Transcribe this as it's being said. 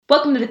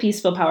Welcome to the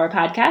Peaceful Power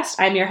Podcast.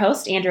 I'm your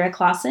host, Andrea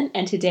Clausen,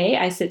 and today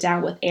I sit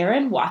down with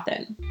Erin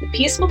Wathen. The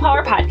Peaceful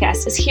Power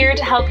Podcast is here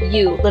to help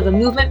you live a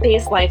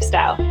movement-based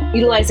lifestyle,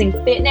 utilizing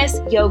fitness,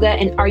 yoga,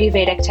 and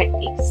Ayurvedic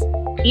techniques.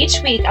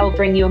 Each week, I will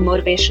bring you a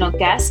motivational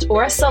guest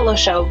or a solo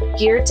show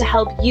geared to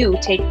help you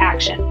take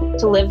action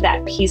to live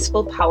that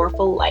peaceful,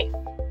 powerful life.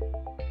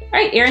 All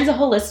right, Erin's a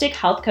holistic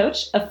health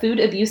coach, a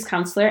food abuse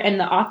counselor, and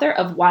the author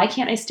of Why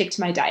Can't I Stick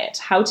to My Diet?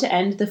 How to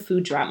End the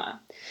Food Drama.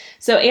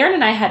 So Erin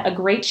and I had a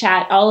great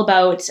chat all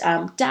about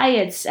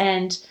diets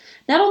and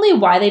not only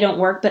why they don't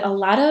work, but a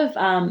lot of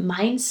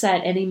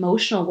mindset and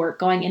emotional work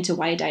going into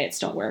why diets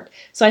don't work.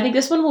 So I think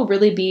this one will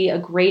really be a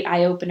great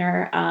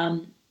eye-opener.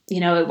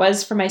 It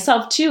was for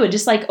myself too, and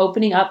just like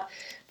opening up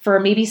for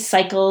maybe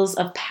cycles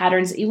of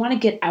patterns that you want to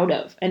get out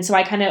of. And so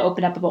I kind of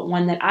opened up about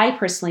one that I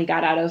personally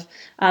got out of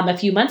a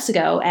few months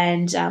ago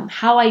and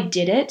how I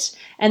did it.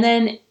 And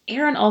then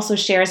Erin also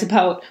shares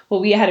about,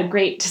 we had a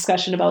great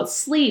discussion about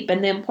sleep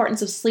and the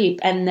importance of sleep.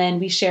 And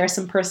then we share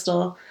some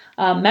personal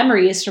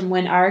memories from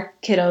when our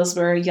kiddos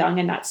were young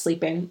and not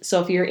sleeping.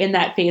 So if you're in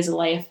that phase of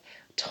life,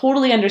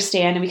 totally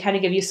understand. And we kind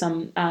of give you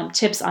some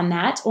tips on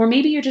that. Or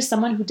maybe you're just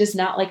someone who does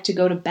not like to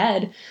go to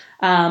bed,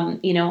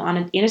 in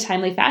a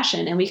timely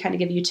fashion. And we kind of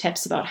give you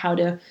tips about how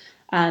to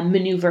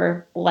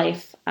maneuver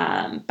life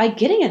by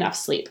getting enough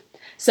sleep.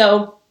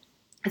 So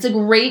it's a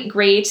great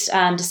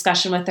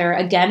discussion with her.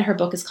 Again, her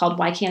book is called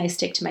Why Can't I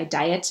Stick to My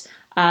Diet?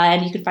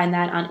 And you can find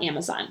that on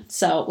Amazon.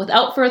 So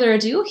without further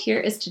ado, here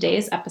is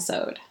today's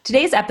episode.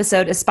 Today's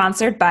episode is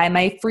sponsored by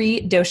my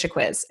free dosha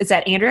quiz. It's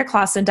at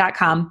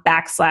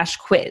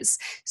andreaclausen.com/quiz.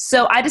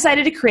 So I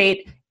decided to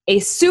create a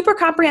super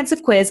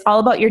comprehensive quiz all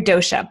about your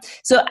dosha.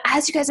 So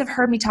as you guys have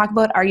heard me talk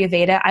about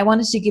Ayurveda, I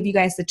wanted to give you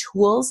guys the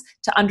tools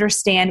to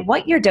understand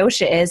what your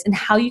dosha is and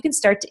how you can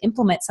start to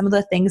implement some of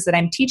the things that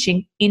I'm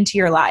teaching into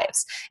your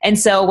lives. And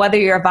so whether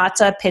you're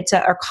Vata,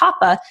 Pitta, or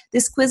Kapha,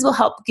 this quiz will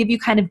help give you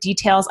kind of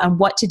details on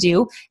what to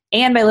do.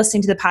 And by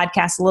listening to the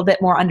podcast, a little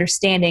bit more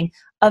understanding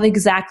of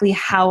exactly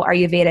how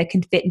Ayurveda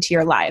can fit into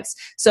your lives.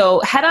 So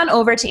head on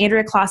over to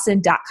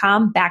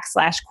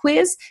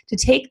andreaclausen.com/quiz to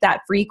take that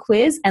free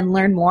quiz and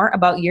learn more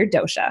about your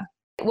dosha.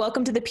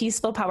 Welcome to the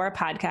Peaceful Power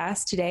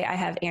Podcast. Today I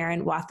have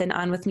Erin Wathen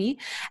on with me,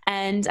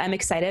 and I'm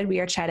excited. We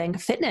are chatting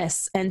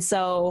fitness. And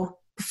so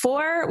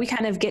before we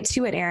kind of get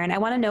to it, Erin, I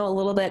want to know a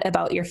little bit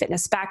about your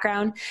fitness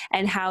background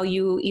and how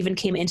you even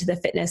came into the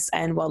fitness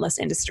and wellness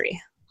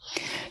industry.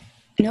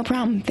 No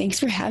problem. Thanks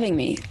for having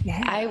me.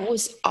 Yeah. I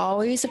was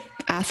always an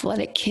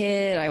athletic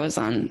kid. I was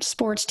on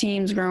sports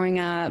teams growing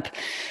up.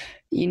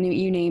 You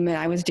name it,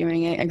 I was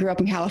doing it. I grew up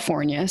in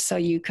California, so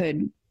you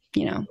could,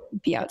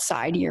 be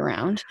outside year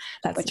round.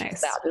 That's nice.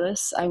 Was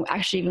fabulous. I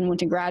actually even went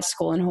to grad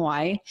school in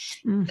Hawaii.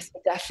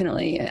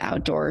 Definitely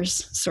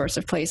outdoors sorts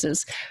of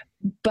places.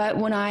 But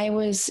when I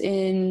was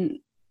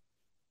in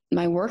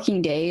my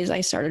working days,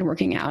 I started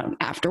working out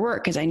after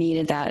work because I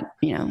needed that,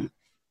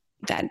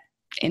 that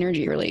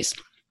energy release.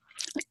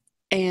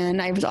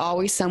 And I was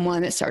always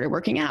someone that started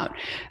working out.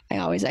 I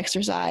always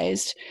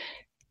exercised.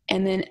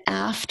 And then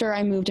after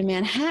I moved to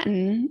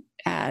Manhattan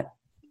at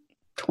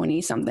 20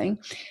 something,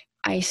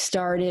 I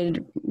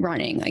started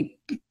running. I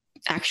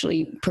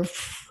actually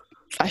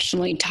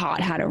professionally taught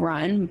how to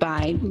run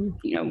by,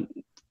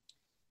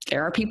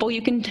 there are people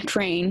you can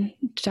train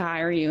to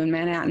hire you in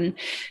Manhattan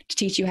to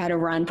teach you how to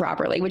run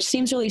properly, which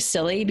seems really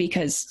silly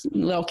because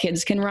little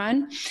kids can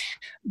run.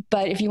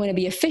 But if you want to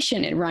be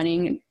efficient at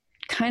running,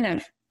 kind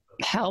of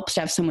helps to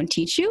have someone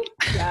teach you.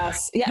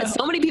 Yes. Yeah.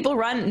 So many people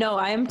run. No,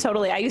 I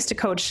used to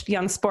coach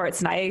young sports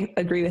and I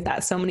agree with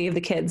that. So many of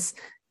the kids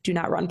do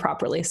not run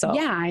properly. So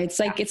yeah, it's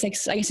like, I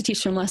used to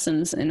teach swim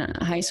lessons in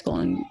high school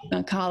and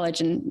college,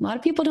 and a lot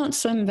of people don't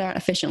swim that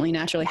efficiently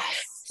naturally.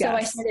 So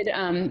I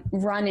started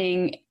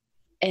running,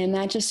 and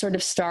that just sort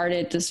of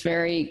started this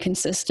very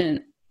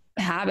consistent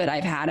habit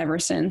I've had ever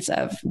since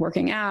of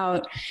working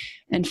out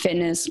and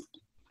fitness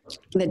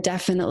that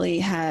definitely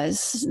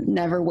has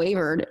never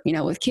wavered,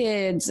 with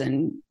kids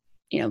and,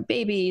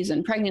 babies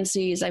and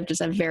pregnancies. I've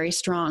just a very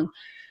strong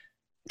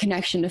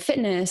connection to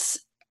fitness,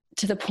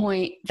 to the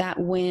point that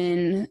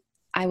when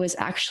I was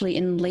actually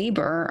in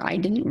labor, I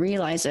didn't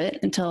realize it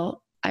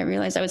until I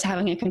realized I was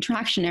having a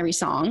contraction every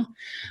song.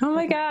 Oh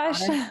my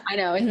gosh. I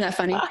know. Isn't that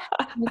funny? I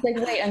was like,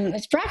 wait,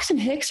 it's Braxton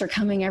Hicks are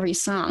coming every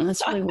song.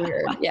 That's really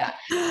weird. Yeah.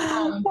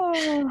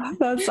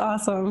 That's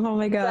awesome. Oh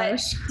my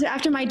gosh.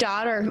 After my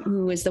daughter,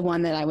 who was the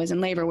one that I was in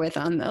labor with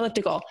on the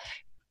elliptical,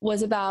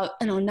 was about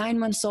 9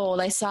 months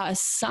old, I saw a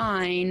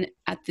sign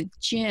at the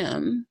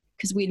gym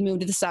because we'd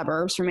moved to the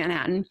suburbs from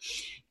Manhattan.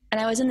 And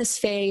I was in this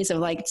phase of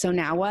like, so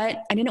now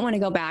what? I didn't want to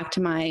go back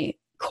to my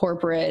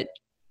corporate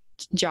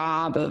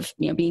job of,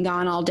 being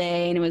gone all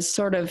day. And it was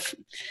sort of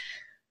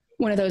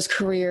one of those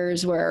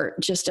careers where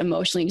just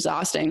emotionally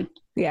exhausting.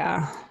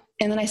 Yeah.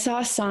 And then I saw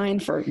a sign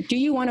for, do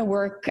you want to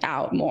work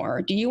out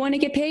more? Do you want to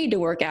get paid to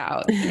work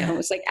out? It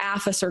was like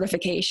AFA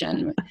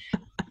certification.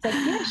 It's like,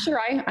 yeah,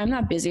 sure. I'm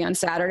not busy on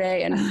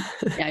Saturday. And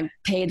I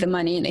paid the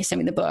money and they sent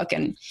me the book.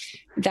 And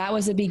that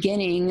was the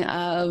beginning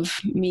of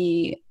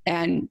me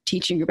and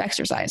teaching group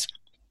exercise.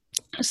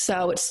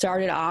 So it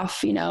started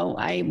off,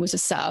 I was a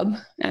sub,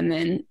 and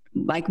then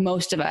like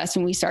most of us,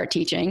 when we start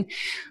teaching,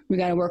 we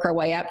got to work our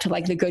way up to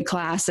like the good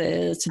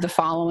classes, to the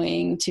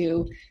following,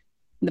 to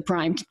the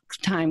prime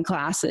time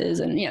classes.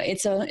 And,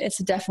 it's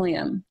definitely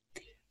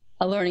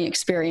a learning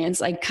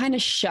experience. I kind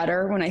of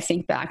shudder when I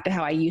think back to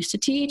how I used to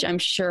teach. I'm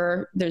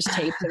sure there's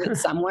tapes of it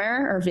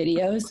somewhere or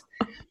videos,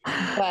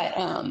 but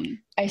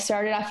I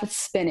started off with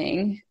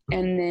spinning,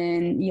 and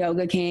then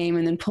yoga came,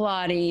 and then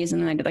Pilates,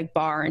 and then I did like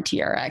bar and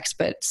TRX,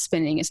 but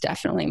spinning is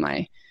definitely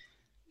my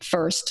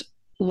first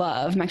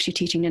love. I'm actually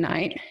teaching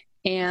tonight,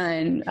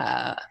 and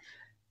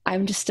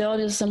I'm just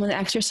still some of the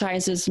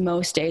exercises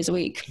most days a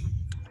week,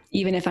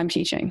 even if I'm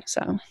teaching.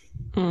 So.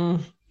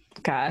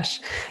 Gosh.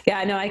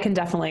 Yeah, no, I can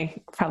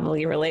definitely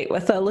probably relate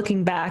with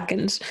looking back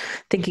and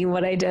thinking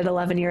what I did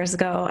 11 years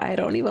ago. I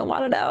don't even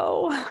want to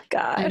know.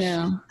 Gosh. I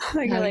know.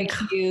 You're like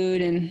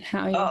cute and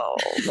how you... Oh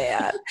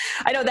man.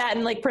 I know that.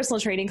 And like personal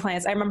training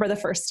clients, I remember the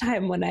first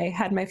time when I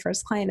had my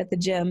first client at the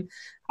gym,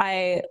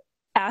 I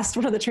asked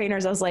one of the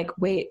trainers, I was like,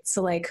 wait,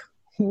 so like,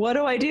 what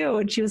do I do?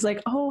 And she was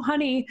like, oh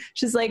honey,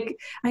 she's like,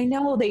 I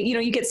know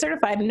you get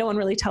certified and no one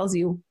really tells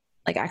you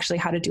like actually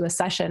how to do a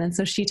session. And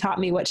so she taught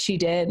me what she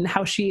did and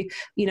how she,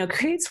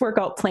 creates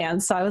workout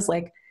plans. So I was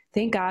like,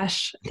 thank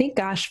gosh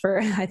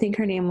for, I think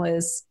her name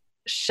was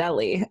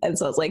Shelly. And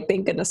so I was like,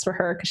 thank goodness for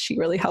her, because she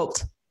really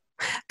helped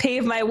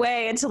pave my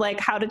way into like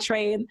how to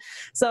train.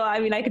 So,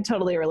 I mean, I could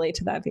totally relate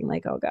to that, being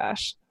like, oh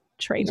gosh,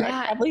 train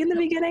probably in the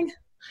beginning.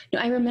 No,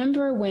 I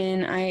remember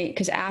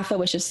because AFA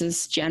was just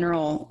this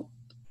general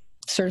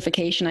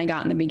certification I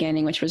got in the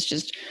beginning, which was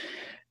just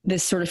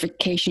this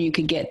certification you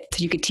could get,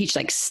 so you could teach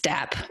like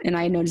step. And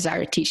I had no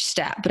desire to teach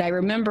step, but I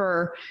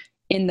remember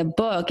in the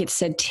book, it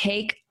said,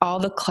 take all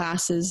the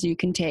classes you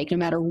can take, no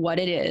matter what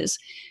it is,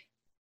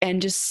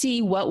 and just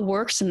see what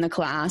works in the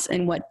class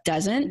and what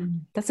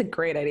doesn't. That's a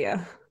great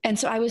idea. And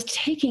so I was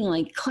taking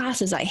like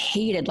classes I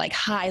hated, like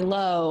high,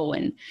 low,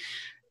 and,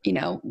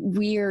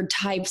 weird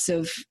types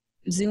of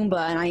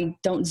Zumba, and I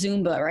don't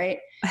Zumba, right?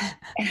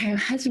 And my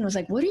husband was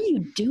like, what are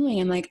you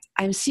doing? I'm like,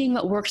 I'm seeing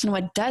what works and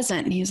what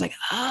doesn't. And he was like,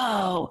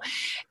 oh.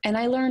 And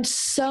I learned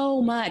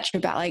so much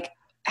about like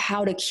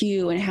how to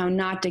cue and how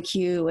not to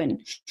cue,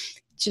 and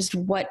just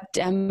what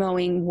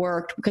demoing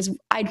worked, because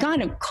I'd gone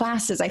to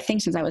classes, I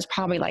think, since I was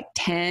probably like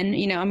 10,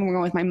 I'm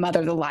going with my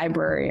mother to the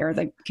library or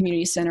the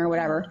community center or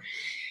whatever.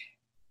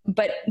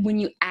 But when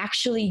you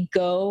actually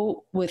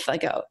go with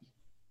like a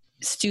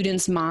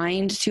student's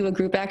mind to a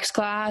group X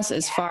class,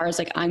 as far as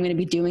like, I'm going to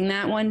be doing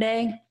that one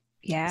day.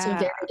 Yeah. It's a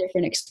very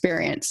different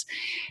experience.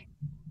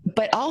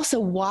 But also,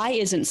 why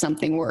isn't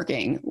something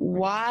working?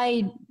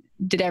 Why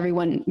did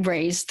everyone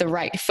raise the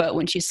right foot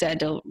when she said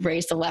to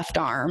raise the left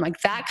arm? Like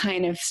that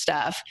kind of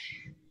stuff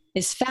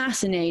is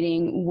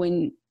fascinating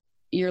when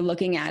you're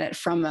looking at it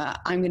from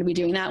I'm going to be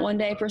doing that one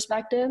day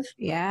perspective.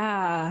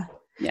 Yeah.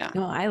 Yeah.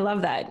 No, I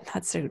love that.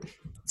 That's a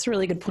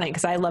really good point,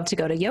 because I love to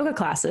go to yoga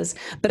classes,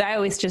 but I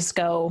always just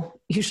go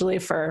usually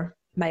for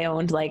my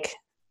own, like,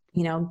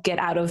 get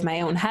out of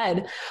my own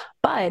head.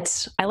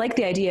 But I like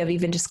the idea of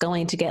even just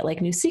going to get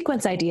like new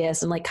sequence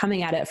ideas and like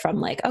coming at it from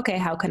like, okay,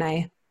 how can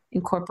I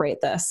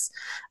incorporate this?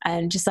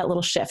 And just that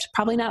little shift.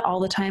 Probably not all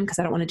the time, because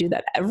I don't want to do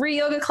that every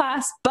yoga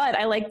class, but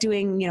I like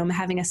doing,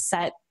 having a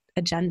set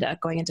agenda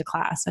going into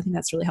class. I think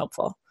that's really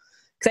helpful,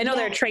 because I know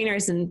there are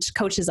trainers and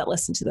coaches that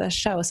listen to the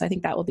show. So I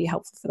think that will be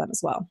helpful for them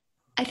as well.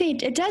 I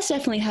think it does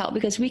definitely help,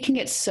 because we can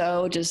get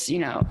so just,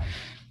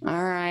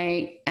 all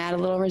right, add a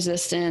little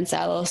resistance,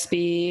 add a little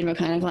speed. What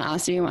kind of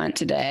class do you want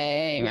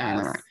today?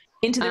 Yes.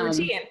 Into the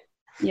routine.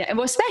 Yeah.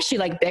 Well, especially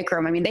like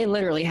Bikram. I mean, they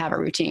literally have a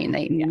routine.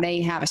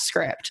 They have a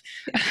script.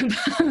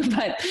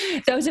 But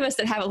those of us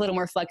that have a little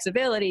more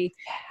flexibility,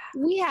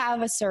 we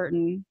have a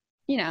certain,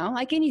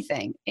 like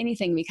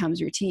anything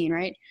becomes routine,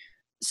 right?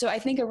 So I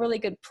think a really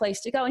good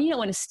place to go, and you don't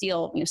want to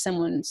steal,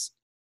 someone's,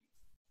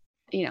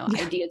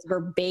 ideas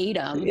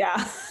verbatim.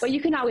 Yeah. But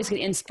you can always get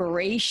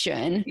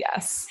inspiration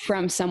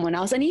from someone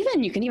else. And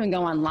even you can even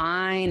go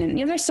online, and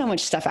there's so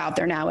much stuff out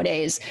there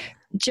nowadays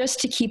just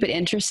to keep it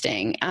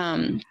interesting.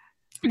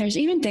 There's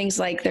even things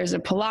like there's a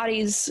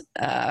Pilates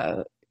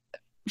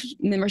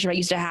membership I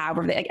used to have,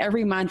 where like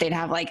every month they'd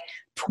have like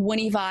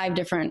 25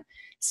 different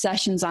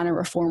sessions on a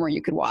reformer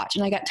you could watch.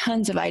 And I got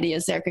tons of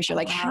ideas there, because you're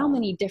like, how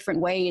many different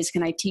ways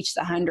can I teach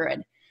the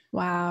 100?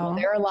 Wow. Well,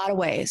 there are a lot of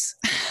ways.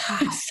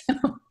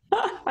 So,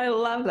 I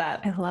love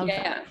that. I love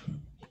that.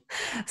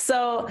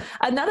 So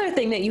another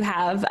thing that you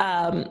have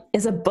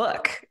is a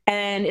book,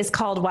 and it's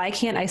called Why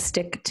Can't I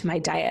Stick to My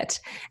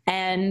Diet?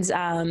 And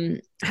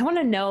I want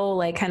to know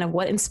like kind of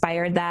what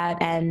inspired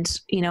that, and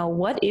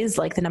what is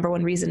like the number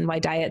one reason why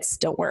diets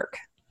don't work?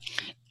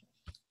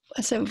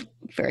 That's a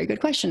very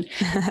good question.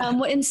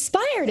 What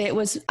inspired it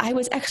was I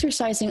was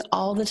exercising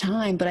all the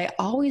time, but I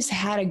always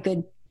had a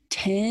good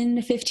 10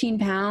 to 15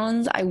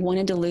 pounds I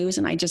wanted to lose,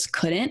 and I just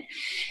couldn't.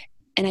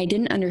 And I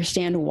didn't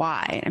understand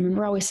why. I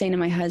remember always saying to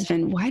my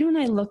husband, why don't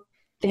I look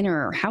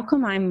thinner? How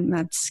come I'm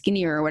not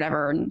skinnier or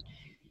whatever? And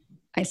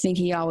I think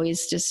he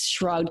always just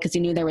shrugged, because he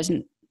knew there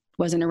wasn't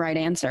a right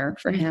answer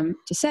for him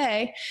to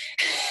say.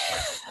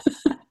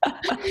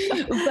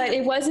 But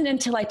it wasn't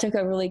until I took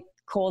a really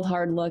cold,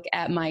 hard look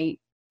at my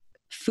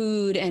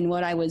food and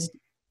what I was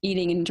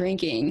eating and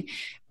drinking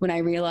when I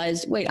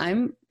realized, wait,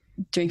 I'm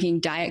drinking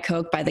Diet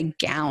Coke by the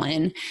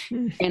gallon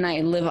and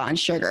I live on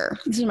sugar.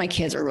 This is when my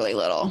kids were really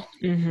little.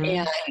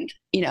 And,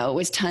 it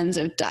was tons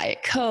of Diet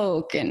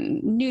Coke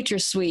and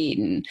NutraSweet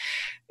and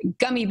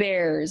gummy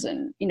bears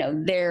and,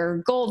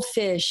 their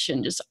goldfish,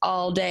 and just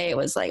all day. It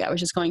was like, I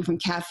was just going from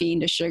caffeine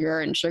to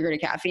sugar and sugar to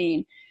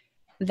caffeine,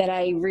 that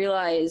I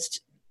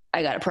realized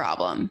I got a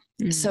problem.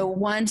 So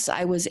once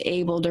I was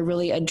able to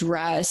really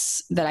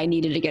address that I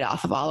needed to get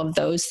off of all of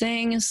those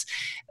things,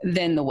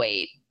 then the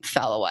weight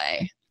fell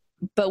away.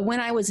 But when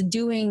I was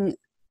doing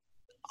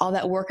all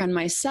that work on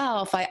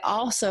myself, I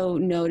also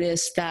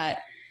noticed that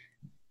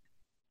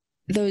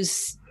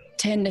those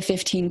 10 to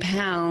 15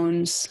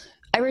 pounds,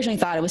 I originally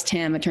thought it was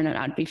 10, but turned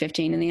out to be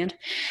 15 in the end.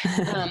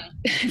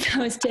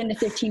 Those 10 to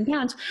 15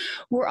 pounds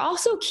were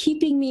also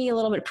keeping me a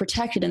little bit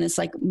protected in this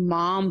like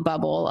mom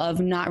bubble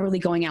of not really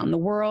going out in the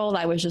world.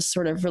 I was just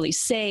sort of really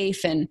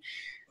safe and,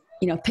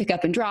 pick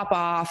up and drop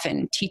off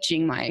and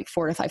teaching my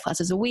 4 to 5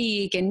 classes a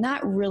week and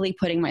not really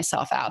putting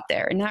myself out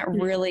there and not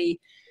really,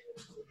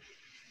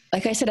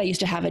 like I said, I used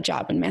to have a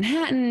job in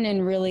Manhattan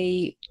and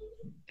really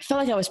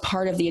felt like I was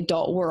part of the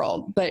adult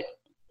world. But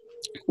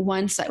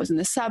once I was in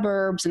the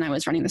suburbs and I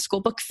was running the school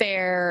book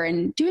fair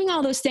and doing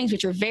all those things,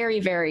 which are very,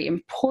 very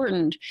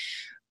important,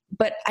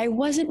 but I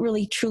wasn't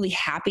really truly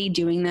happy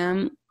doing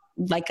them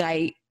like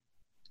I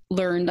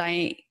learned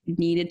I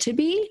needed to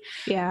be.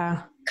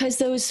 Yeah. Because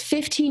those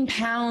 15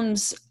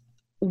 pounds,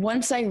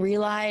 once I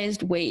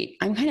realized, wait,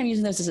 I'm kind of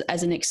using this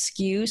as an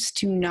excuse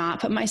to not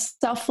put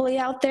myself fully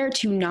out there,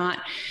 to not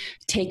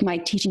take my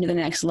teaching to the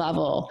next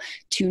level,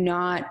 to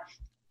not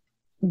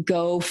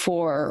go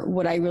for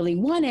what I really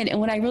wanted. And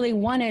what I really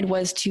wanted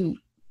was to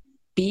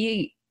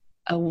be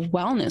a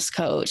wellness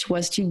coach,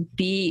 was to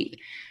be,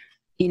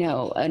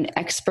 an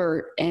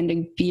expert and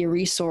to be a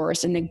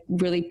resource and to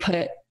really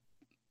put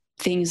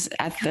things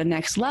at the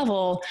next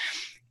level.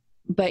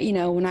 But,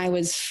 when I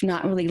was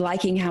not really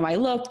liking how I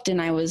looked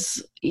and I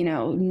was,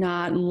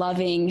 not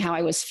loving how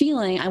I was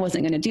feeling, I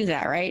wasn't going to do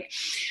that. Right.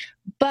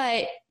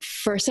 But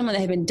for someone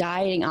that had been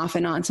dieting off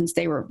and on since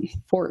they were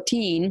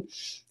 14,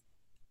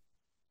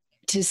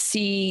 to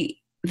see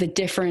the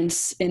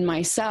difference in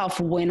myself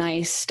when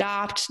I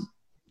stopped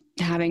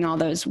having all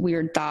those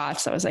weird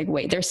thoughts, I was like,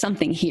 wait, there's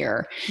something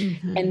here.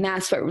 And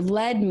that's what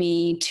led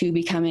me to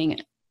becoming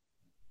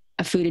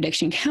a food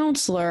addiction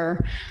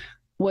counselor,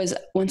 was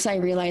once I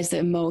realized the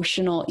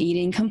emotional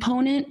eating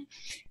component,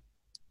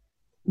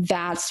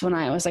 that's when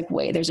I was like,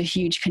 wait, there's a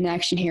huge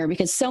connection here.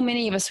 Because so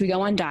many of us, we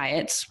go on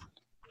diets,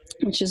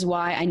 which is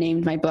why I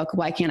named my book,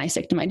 Why Can't I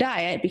Stick to My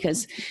Diet?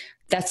 Because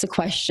that's a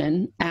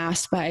question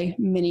asked by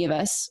many of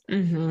us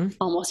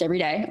almost every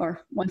day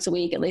or once a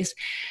week at least.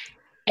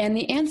 And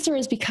the answer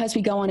is because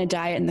we go on a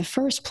diet in the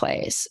first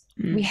place.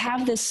 We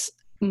have this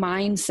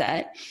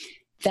mindset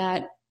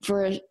that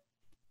for a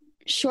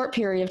short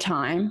period of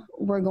time,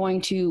 we're going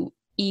to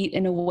eat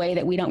in a way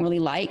that we don't really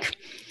like.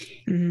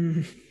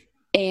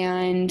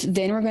 And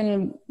then we're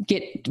going to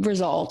get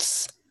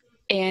results.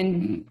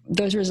 And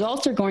those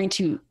results are going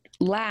to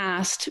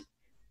last,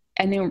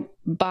 and then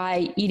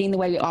by eating the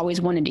way we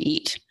always wanted to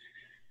eat.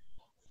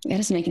 That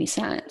doesn't make any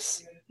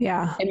sense.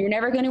 Yeah. And we're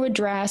never going to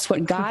address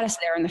what got us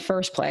there in the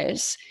first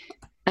place.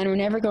 And we're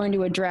never going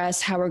to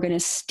address how we're going to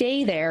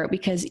stay there,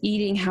 because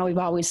eating how we've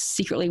always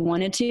secretly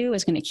wanted to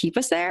is going to keep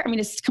us there. I mean,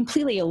 it's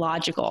completely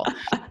illogical.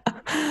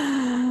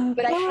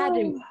 But I had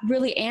to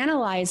really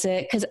analyze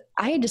it, because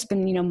I had just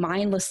been,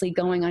 mindlessly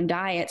going on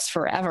diets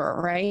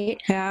forever,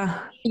 right? Yeah.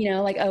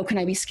 Like, oh, can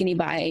I be skinny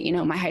by,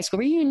 my high school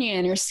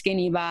reunion, or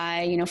skinny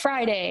by,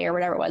 Friday or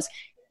whatever it was.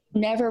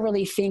 Never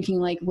really thinking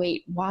like,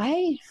 wait,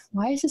 why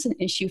is this an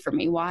issue for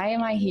me? Why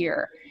am I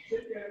here?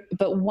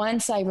 But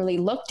once I really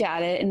looked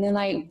at it, and then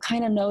I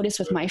kind of noticed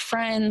with my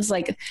friends,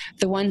 like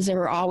the ones that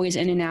were always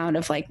in and out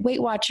of like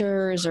Weight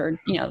Watchers, or,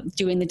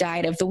 doing the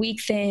diet of the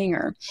week thing,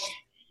 or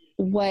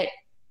what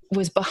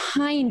was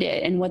behind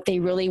it and what they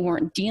really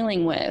weren't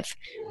dealing with,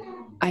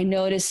 I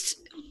noticed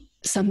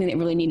something that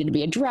really needed to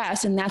be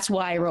addressed. And that's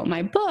why I wrote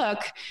my book,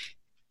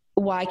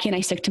 Why Can't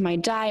I Stick to My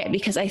Diet?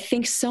 Because I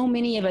think so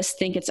many of us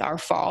think it's our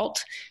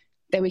fault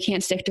that we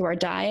can't stick to our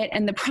diet.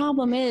 And the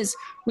problem is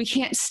we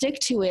can't stick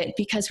to it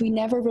because we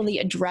never really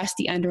address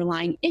the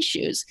underlying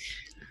issues.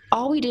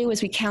 All we do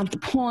is we count the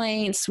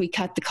points, we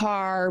cut the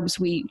carbs,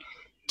 we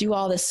do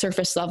all this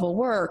surface level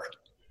work.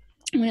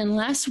 And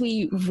unless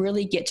we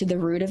really get to the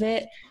root of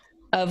it,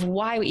 of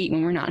why we eat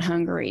when we're not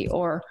hungry,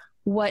 or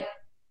what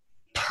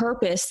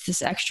purpose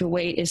this extra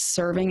weight is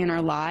serving in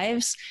our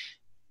lives,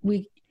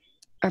 we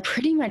are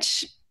pretty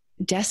much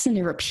destined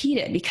to repeat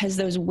it, because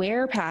those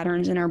wear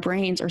patterns in our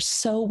brains are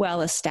so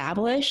well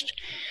established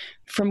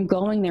from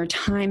going there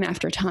time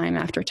after time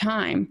after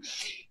time.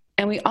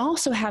 And we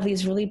also have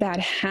these really bad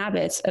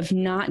habits of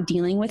not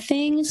dealing with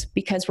things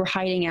because we're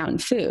hiding out in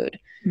food.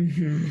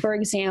 For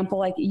example,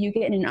 like you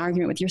get in an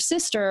argument with your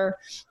sister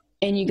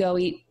and you go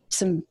eat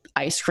some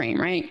ice cream,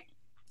 right?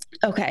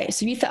 okay,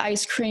 so you eat the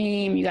ice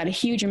cream, you got a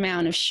huge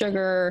amount of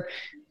sugar,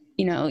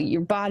 you know,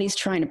 your body's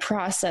trying to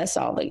process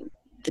all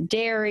the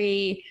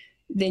dairy.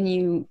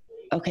 Then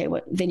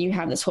then you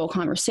have this whole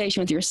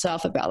conversation with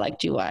yourself about like,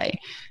 do I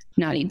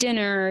not eat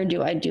dinner?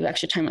 Do I do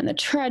extra time on the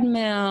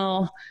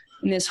treadmill?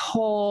 And this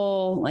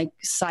whole like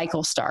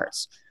cycle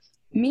starts.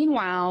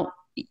 Meanwhile,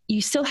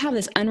 you still have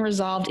this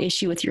unresolved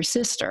issue with your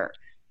sister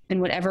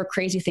and whatever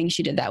crazy thing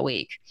she did that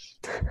week.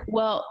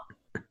 Well,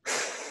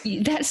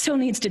 that still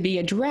needs to be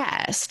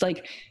addressed.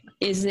 Like,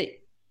 is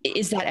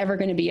that ever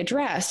going to be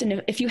addressed?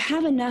 And if you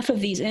have enough of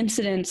these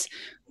incidents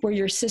where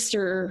your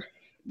sister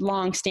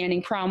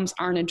long-standing problems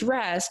aren't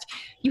addressed,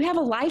 you have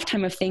a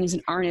lifetime of things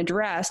that aren't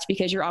addressed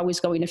because you're always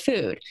going to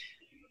food.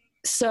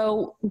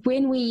 So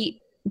when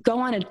we go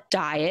on a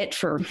diet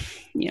for,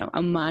 you know,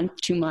 a month,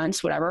 2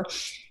 months, whatever,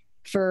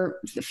 for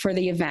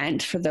the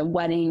event, for the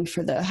wedding,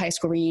 for the high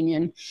school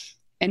reunion,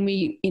 and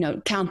we, you know,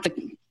 count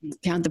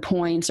the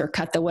points or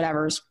cut the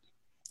whatevers,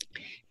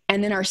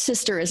 and then our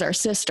sister is our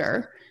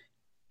sister,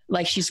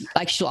 like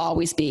she'll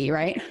always be,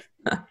 right?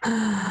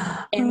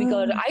 And we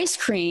go to ice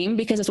cream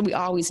because that's what we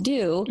always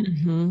do.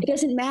 Mm-hmm. It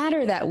doesn't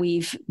matter that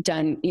we've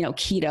done, you know,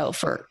 keto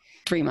for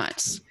 3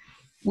 months.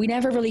 We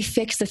never really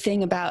fix the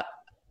thing about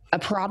a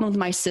problem with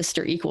my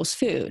sister equals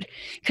food,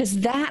 because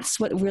that's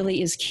what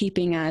really is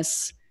keeping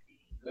us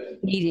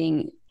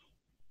needing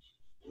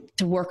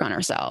to work on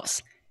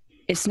ourselves.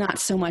 It's not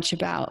so much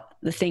about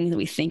the thing that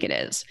we think it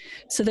is.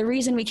 So the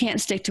reason we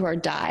can't stick to our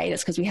diet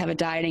is because we have a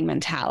dieting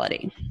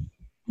mentality.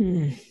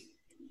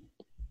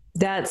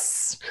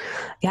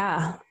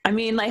 Yeah. I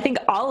mean, I think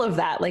all of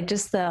that, like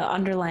just the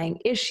underlying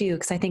issue,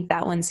 because I think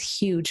that one's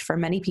huge for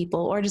many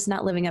people, or just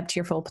not living up to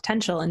your full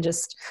potential and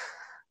just,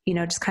 you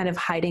know, just kind of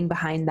hiding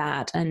behind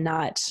that and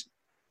not,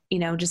 you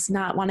know, just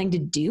not wanting to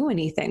do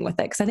anything with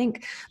it. Because I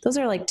think those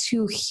are like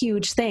two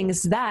huge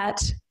things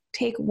that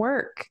take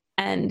work,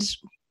 and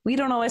we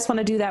don't always want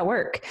to do that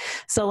work.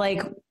 So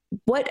like,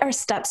 what are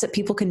steps that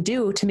people can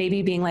do to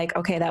maybe being like,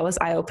 okay, that was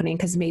eye-opening,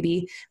 because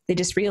maybe they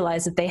just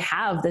realize that they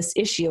have this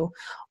issue.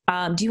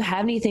 Do you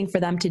have anything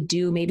for them to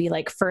do? Maybe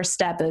like first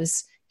step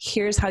is,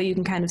 here's how you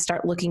can kind of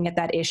start looking at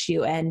that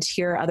issue, and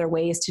here are other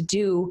ways to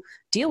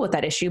deal with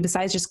that issue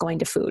besides just going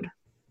to food.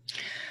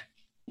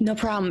 No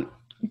problem.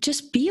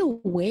 Just be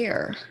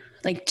aware.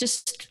 Like,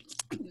 just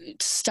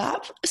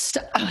stop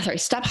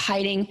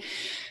hiding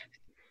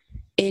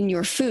in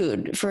your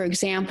food. For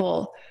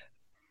example,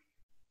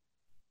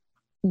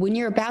 when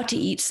you're about to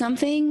eat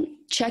something,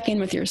 check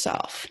in with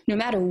yourself, no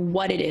matter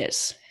what it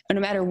is, or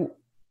no matter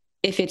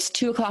if it's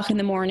 2:00 in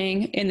the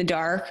morning in the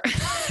dark,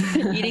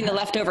 eating the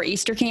leftover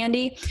Easter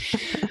candy,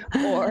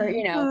 or,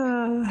 you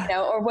know,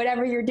 or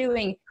whatever you're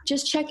doing,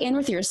 just check in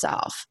with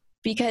yourself.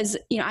 Because,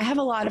 you know, I have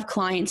a lot of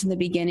clients in the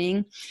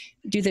beginning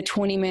do the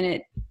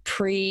 20-minute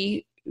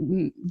pre,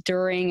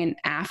 during, and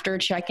after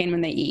check-in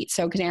when they eat.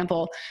 So,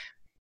 example,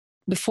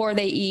 before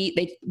they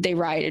eat, they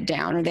write it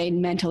down, or they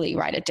mentally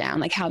write it down,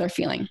 like how they're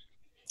feeling.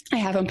 I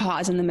have them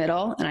pause in the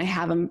middle, and I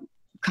have them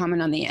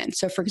comment on the end.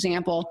 So, for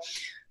example,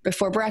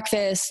 before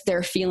breakfast,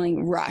 they're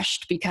feeling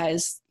rushed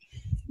because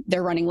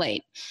they're running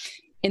late.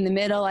 In the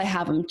middle, I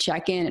have them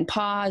check in and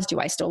pause. Do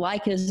I still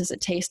like it? Does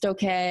it taste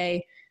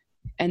okay?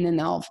 And then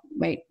they'll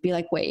be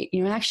like, wait,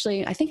 you know,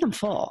 actually, I think I'm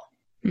full.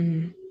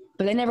 Mm-hmm.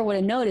 But they never would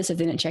have noticed if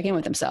they didn't check in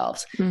with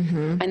themselves.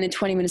 Mm-hmm. And then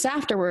 20 minutes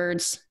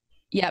afterwards,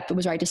 yep, it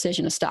was the right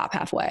decision to stop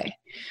halfway.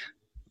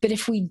 But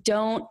if we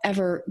don't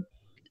ever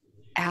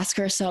ask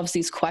ourselves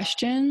these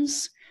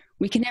questions,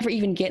 we can never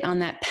even get on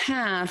that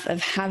path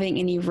of having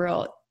any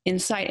real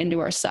insight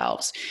into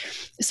ourselves.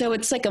 So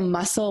it's like a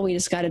muscle. We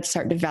just got to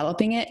start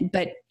developing it.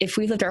 But if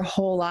we lived our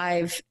whole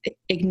life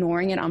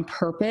ignoring it on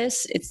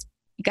purpose,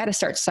 you got to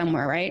start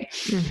somewhere, right?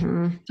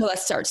 Mm-hmm. So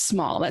let's start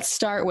small. Let's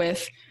start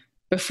with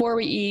before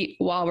we eat,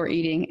 while we're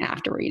eating,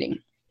 after we're eating.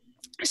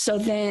 So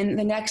then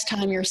the next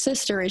time your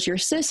sister is your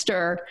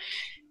sister,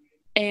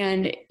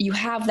 and you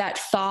have that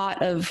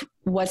thought of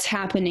what's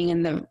happening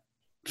in the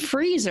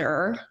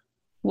freezer,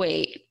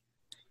 wait,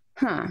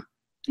 I'm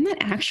not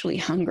actually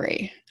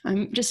hungry.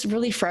 I'm just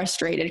really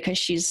frustrated because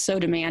she's so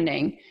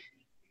demanding.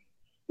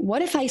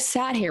 What if I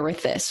sat here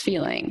with this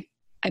feeling?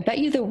 I bet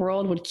you the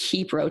world would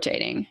keep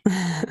rotating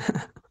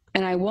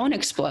and I won't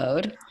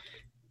explode.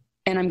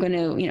 And I'm going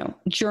to, you know,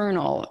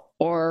 journal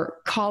or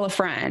call a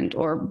friend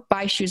or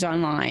buy shoes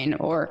online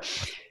or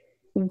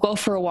go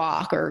for a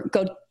walk or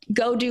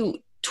go do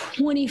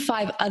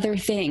 25 other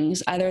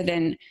things other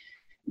than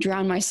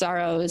drown my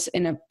sorrows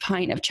in a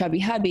pint of Chubby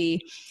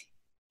Hubby.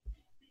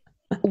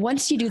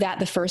 Once you do that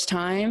the first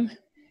time,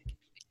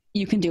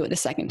 you can do it the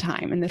second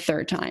time and the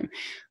third time.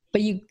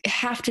 But you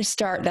have to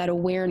start that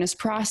awareness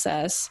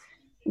process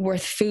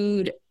with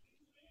food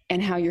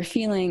and how you're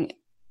feeling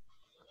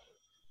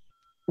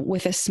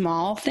with a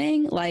small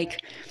thing, like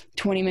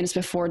 20 minutes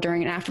before,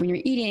 during, and after when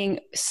you're eating.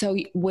 So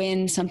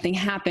when something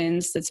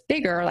happens that's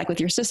bigger, like with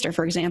your sister,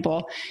 for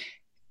example,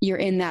 you're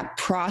in that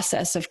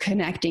process of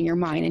connecting your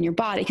mind and your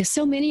body. Because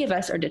so many of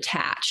us are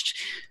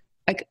detached.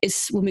 Like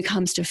when it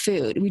comes to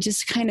food, we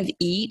just kind of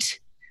eat.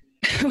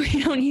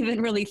 We don't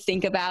even really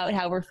think about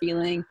how we're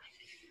feeling.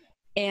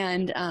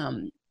 And,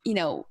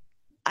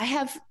 I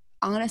have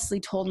honestly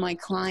told my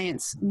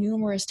clients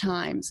numerous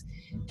times,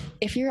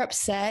 if you're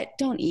upset,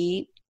 don't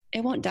eat.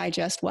 It won't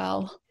digest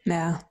well.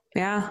 Yeah.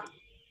 Yeah.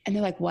 And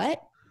they're like,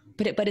 what?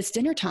 But it's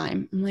dinner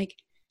time. I'm like,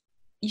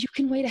 you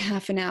can wait a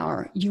half an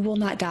hour. You will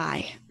not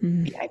die.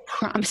 I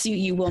promise you,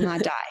 you will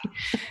not die.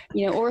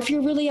 Or if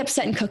you're really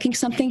upset and cooking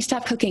something,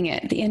 stop cooking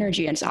it. The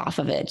energy is off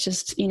of it.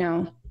 Just,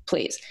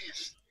 please.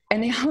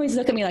 And they always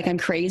look at me like I'm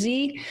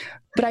crazy,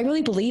 but I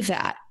really believe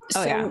that.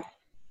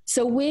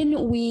 So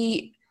when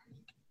we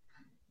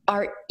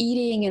are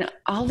eating and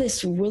all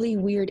this really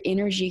weird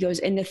energy goes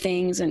into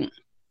things, and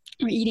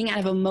we're eating out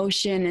of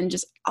emotion and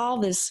just all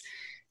this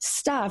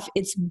stuff,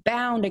 it's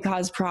bound to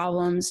cause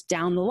problems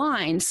down the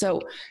line.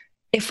 So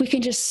if we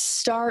can just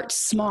start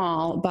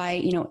small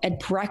by, at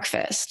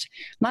breakfast,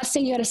 I'm not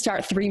saying you got to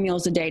start 3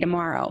 meals a day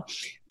tomorrow,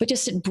 but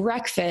just at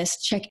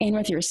breakfast, check in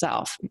with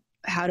yourself.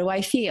 How do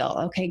I feel?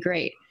 Okay,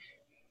 great.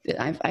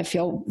 I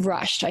feel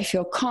rushed. I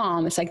feel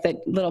calm. It's like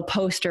the little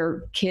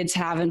poster kids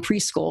have in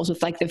preschools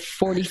with like the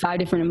 45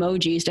 different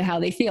emojis to how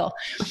they feel.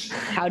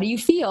 How do you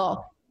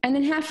feel? And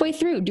then halfway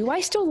through, do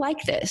I still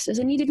like this? Does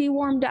it need to be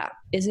warmed up?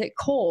 Is it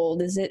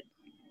cold?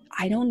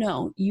 I don't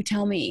know. You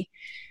tell me.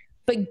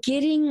 But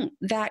getting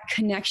that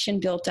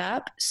connection built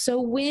up, so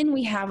when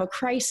we have a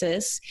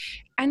crisis,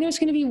 and there's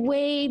going to be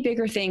way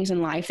bigger things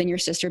in life than your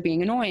sister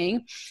being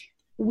annoying,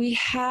 we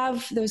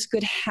have those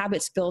good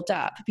habits built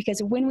up.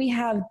 Because when we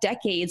have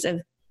decades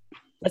of,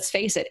 let's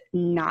face it,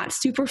 not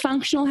super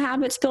functional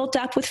habits built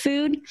up with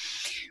food,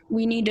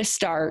 we need to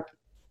start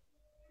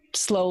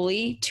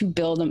slowly to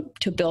build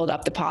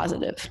up the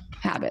positive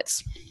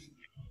habits.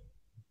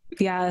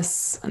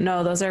 Yes.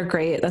 No, those are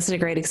great. That's a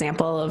great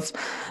example of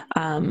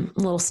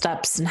little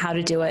steps and how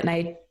to do it. And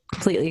I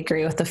completely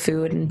agree with the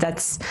food. And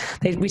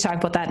we talk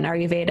about that in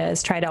Ayurveda,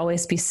 is try to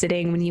always be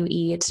sitting when you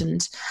eat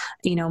and,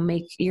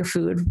 make your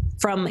food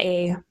from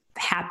a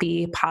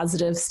happy,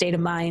 positive state of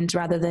mind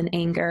rather than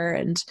anger.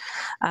 And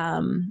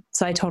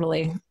so I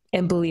totally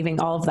am believing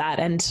all of that.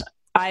 And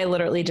I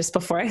literally, just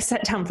before I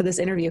sat down for this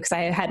interview, because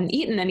I hadn't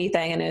eaten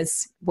anything and it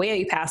was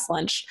way past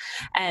lunch,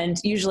 and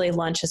usually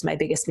lunch is my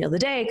biggest meal of the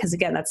day, because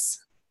again,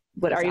 that's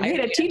what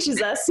Ayurveda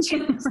teaches us. So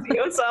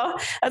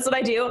that's what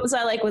I do. So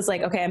I was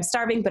like, okay, I'm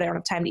starving, but I don't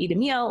have time to eat a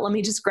meal. Let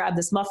me just grab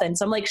this muffin.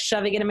 So I'm like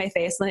shoving it in my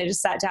face, and then I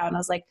just sat down and I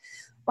was like,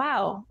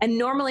 wow. And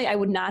normally I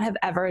would not have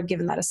ever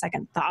given that a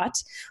second thought.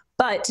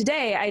 But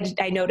today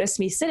I noticed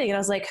me sitting and I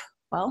was like,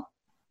 well,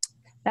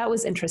 that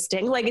was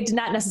interesting. Like, it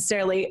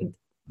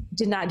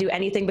did not do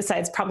anything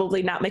besides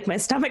probably not make my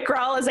stomach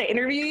growl as I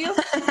interview you.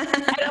 And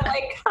I'm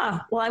like,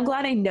 well, I'm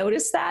glad I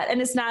noticed that.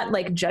 And it's not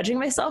like judging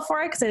myself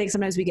for it, because I think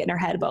sometimes we get in our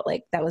head about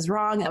like, that was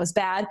wrong, that was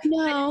bad.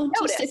 No,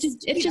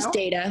 it's just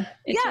data.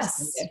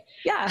 Yes.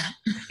 Yeah.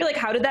 You're like,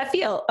 how did that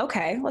feel?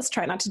 Okay, let's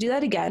try not to do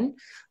that again.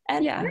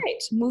 And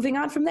right, moving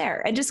on from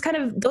there. And just kind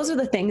of, those are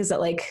the things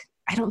that like,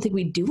 I don't think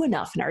we do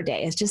enough in our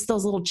day. It's just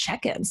those little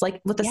check-ins,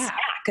 like with a snack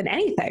and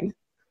anything.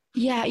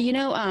 Yeah.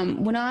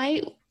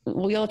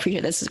 You'll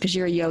appreciate this because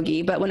you're a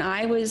yogi, but when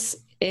I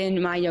was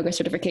in my yoga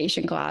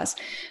certification class,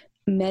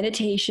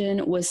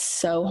 meditation was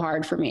so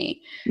hard for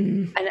me.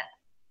 And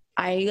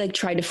I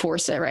tried to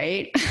force it,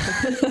 right?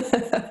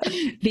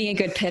 Being a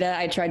good pitta,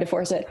 I tried to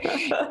force it.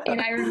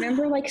 And I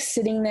remember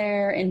sitting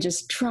there and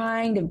just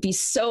trying to be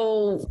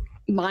so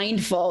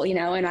mindful,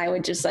 and I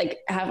would just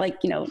have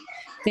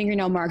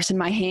fingernail marks in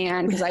my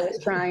hand because I was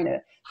trying to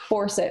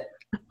force it.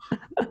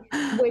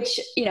 Which,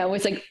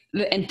 was like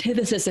the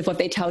antithesis of what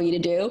they tell you to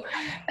do.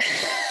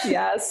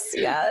 Yes.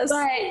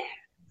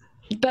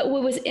 But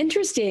what was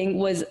interesting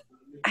was,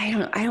 I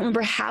don't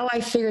remember how I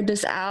figured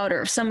this out,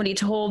 or if somebody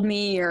told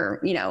me,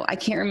 or, I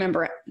can't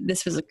remember.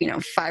 This was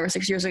 5 or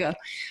 6 years ago,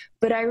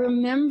 but I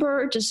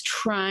remember just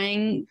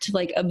trying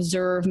to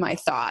observe my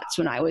thoughts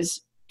when I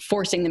was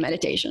forcing the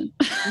meditation.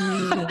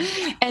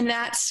 And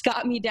that's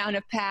got me down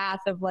a path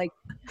of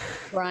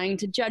trying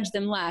to judge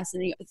them less.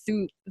 And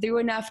through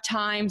enough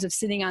times of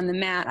sitting on the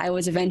mat, I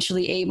was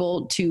eventually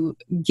able to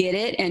get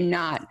it and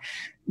not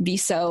be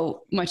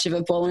so much of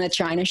a bull in a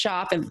china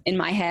shop in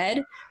my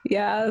head.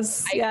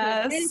 Yes.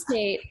 I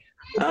meditate,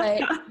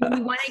 but when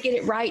you want to get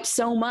it right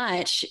so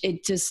much,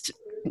 it just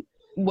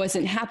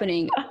wasn't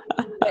happening.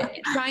 But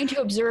trying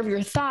to observe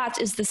your thoughts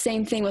is the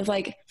same thing with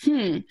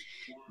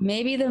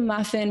maybe the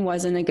muffin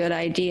wasn't a good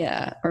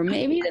idea, or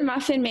maybe the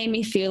muffin made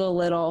me feel a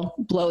little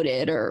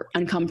bloated or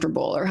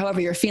uncomfortable, or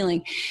however you're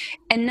feeling,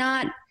 and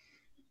not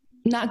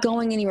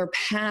going anywhere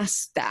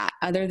past that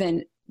other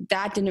than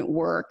that didn't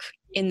work.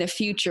 In the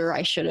future,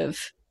 I should have,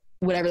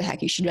 whatever the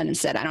heck you should have done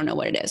instead. I don't know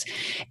what it is.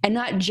 And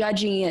not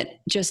judging it,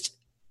 just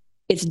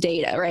it's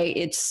data, right?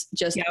 It's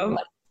just,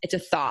 it's a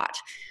thought.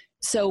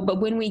 So,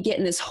 but when we get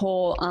in this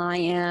whole I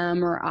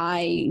am or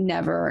I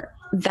never,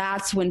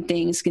 that's when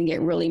things can get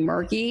really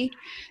murky.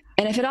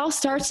 And if it all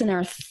starts in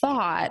our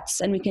thoughts,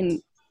 and we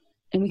can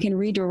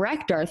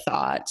redirect our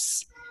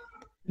thoughts,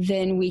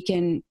 then we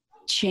can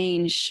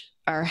change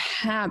our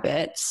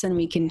habits and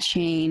we can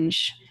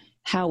change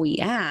how we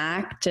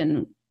act.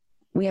 And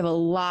we have a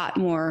lot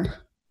more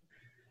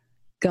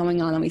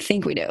going on than we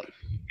think we do.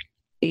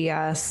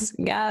 Yes.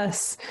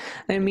 Yes.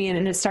 I mean,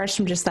 and it starts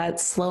from just that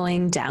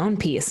slowing down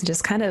piece and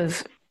just kind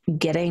of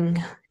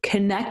getting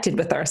connected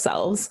with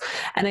ourselves.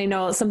 And I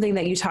know something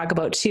that you talk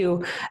about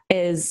too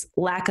is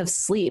lack of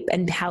sleep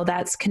and how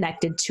that's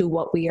connected to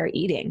what we are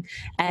eating.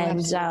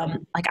 And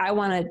like, I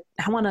want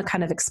to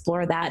kind of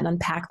explore that and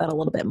unpack that a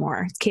little bit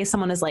more in case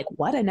someone is like,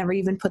 what? I never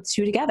even put the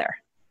two together.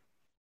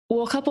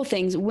 Well, a couple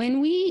things.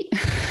 When we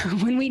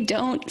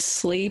don't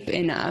sleep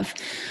enough,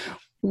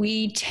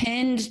 we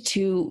tend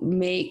to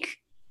make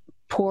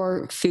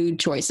poor food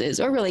choices,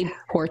 or really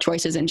poor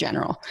choices in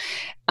general.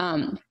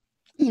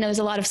 There's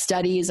a lot of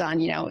studies on,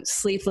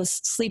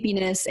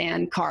 sleepiness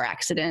and car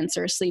accidents,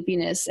 or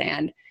sleepiness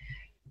and,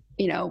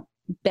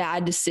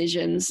 bad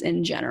decisions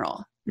in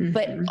general. Mm-hmm.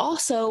 But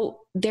also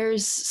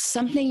there's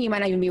something you might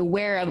not even be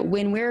aware of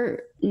when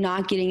we're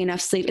not getting enough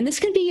sleep. And this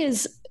could be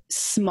as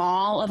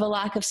small of a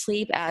lack of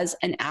sleep as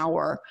an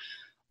hour.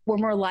 We're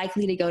more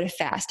likely to go to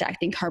fast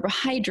acting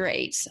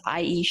carbohydrates,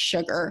 i.e.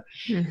 sugar.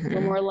 Mm-hmm.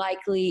 We're more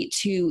likely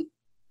to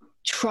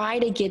try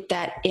to get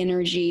that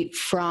energy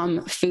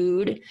from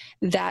food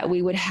that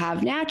we would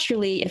have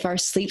naturally if our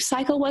sleep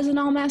cycle wasn't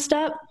all messed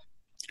up.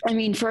 I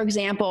mean, for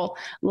example,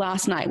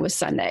 last night was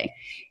Sunday,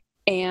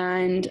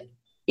 and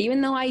even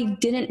though I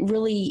didn't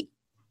really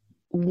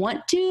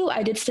want to,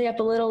 I did stay up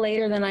a little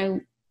later than I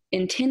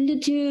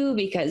intended to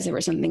because there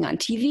was something on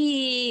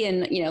TV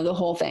and, the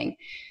whole thing.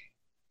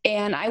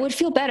 And I would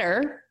feel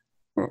better,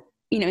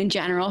 in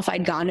general, if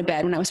I'd gone to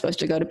bed when I was supposed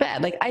to go to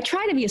bed. Like, I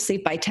try to be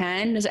asleep by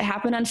 10. Does it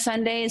happen on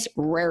Sundays?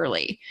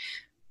 Rarely.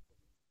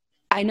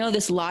 I know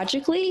this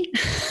logically,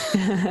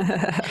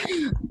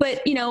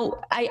 but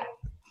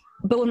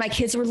but when my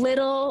kids were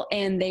little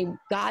and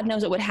God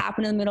knows what would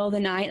happen in the middle of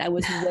the night, I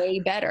was way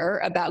better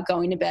about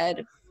going to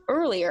bed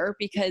earlier,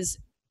 because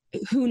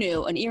who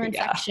knew? An ear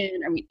infection,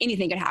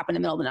 anything could happen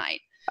in the middle of the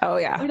night. Oh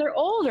yeah. And they're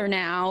older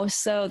now,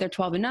 so they're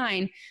 12 and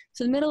 9.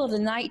 So the middle of the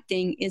night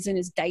thing isn't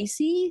as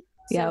dicey.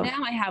 So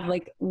now I have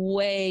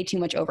way too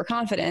much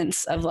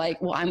overconfidence of I'm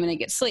going to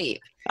get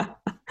sleep,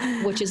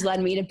 which has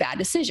led me to bad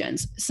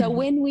decisions. So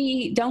when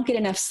we don't get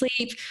enough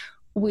sleep,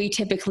 we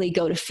typically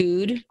go to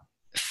food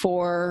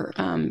for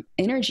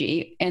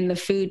energy, and the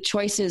food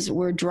choices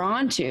we're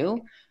drawn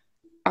to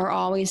are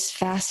always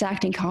fast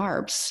acting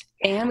carbs.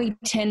 And we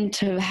tend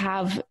to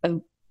have a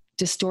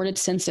distorted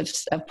sense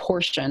of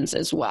portions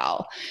as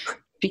well,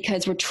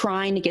 because we're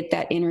trying to get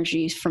that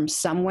energy from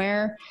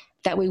somewhere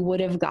that we would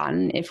have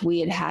gotten if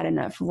we had had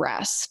enough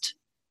rest.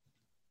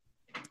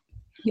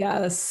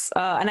 Yes.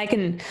 And I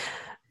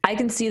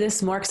can see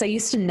this more because I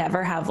used to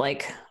never have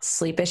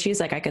sleep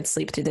issues. I could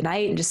sleep through the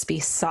night and just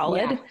be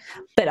solid. Yeah.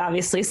 But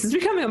obviously since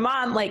becoming a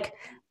mom,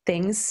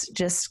 things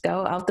just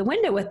go out the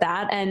window with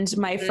that. And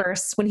my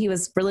first, when he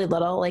was really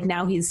little,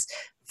 now he's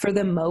for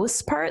the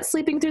most part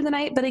sleeping through the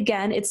night. But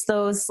again, it's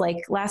those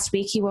last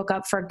week he woke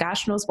up for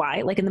gosh knows why,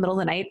 in the middle of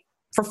the night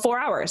for 4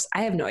 hours.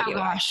 I have no idea.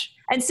 Gosh.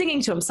 And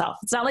singing to himself.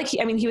 It's not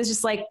he was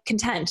just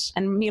content.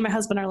 And me and my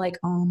husband are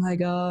oh my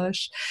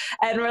gosh.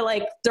 And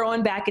we're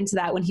throwing back into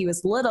that when he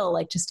was little,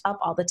 just up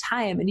all the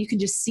time. And you can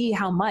just see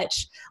how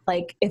much,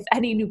 if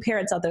any new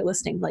parents out there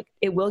listening,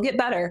 it will get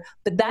better,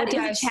 but that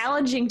is a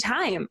challenging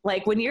time.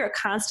 When you're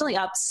constantly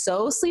up,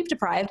 so sleep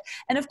deprived.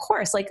 And of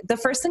course, the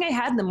first thing I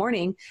had in the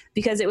morning,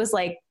 because it was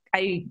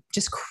I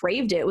just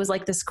craved it. It was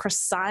this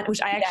croissant,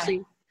 which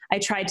I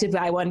tried to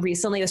buy one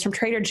recently. It was from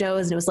Trader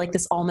Joe's, and it was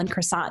this almond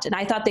croissant. And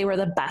I thought they were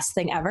the best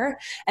thing ever.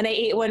 And I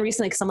ate one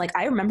recently because I'm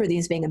I remember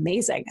these being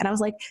amazing. And I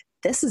was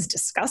this is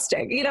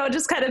disgusting,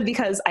 just kind of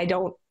because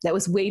that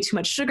was way too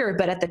much sugar.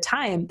 But at the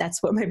time,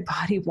 that's what my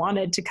body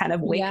wanted to kind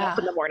of wake up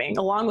in the morning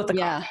along with the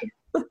coffee.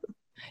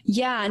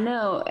 Yeah,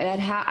 no,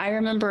 I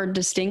remember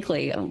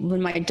distinctly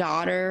when my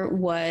daughter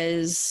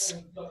was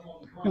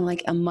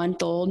a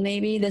month old,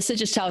 maybe. This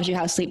just tells you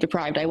how sleep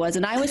deprived I was.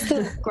 And I was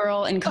the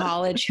girl in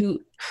college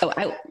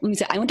I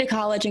went to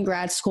college and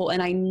grad school,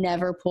 and I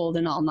never pulled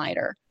an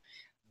all-nighter.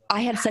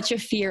 I had such a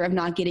fear of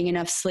not getting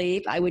enough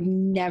sleep. I would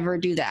never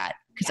do that.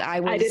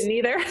 I didn't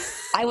either.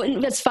 I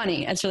wouldn't. That's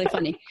funny. That's really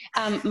funny.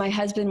 My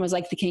husband was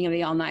the king of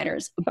the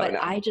all-nighters, but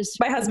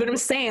my husband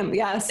was same.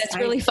 Yes. That's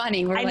really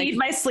funny. I need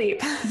my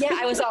sleep. Yeah.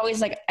 I was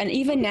always and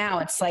even now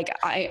it's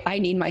I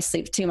need my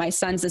sleep too. My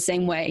son's the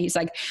same way. He's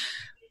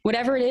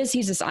whatever it is,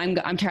 he's just, I'm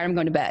tired. I'm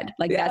going to bed.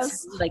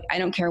 That's I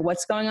don't care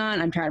what's going on.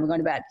 I'm tired. I'm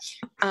going to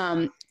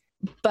bed.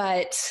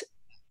 But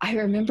I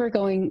remember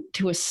going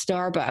to a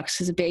Starbucks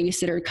because a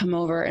babysitter had come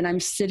over, and I'm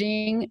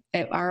sitting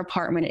at our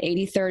apartment at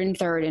 83rd and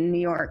 3rd in New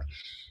York.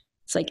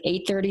 It's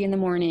 8:30 in the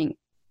morning.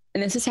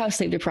 And this is how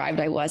sleep deprived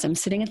I was. I'm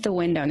sitting at the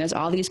window, and there's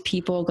all these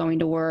people going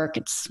to work.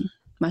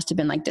 Must have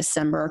been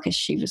December because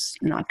she was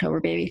an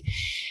October baby.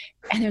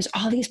 And there's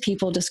all these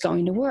people just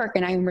going to work.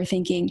 And I remember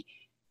thinking,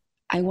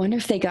 I wonder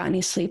if they got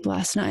any sleep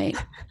last night,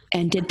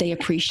 and did they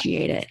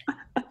appreciate it?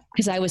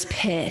 Because I was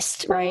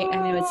pissed, right?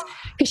 I mean, it was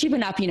because she'd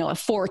been up,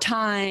 4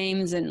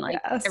 times, and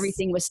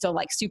everything was still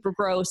super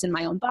gross in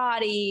my own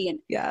body. And,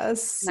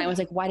 yes. And I was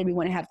why did we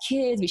want to have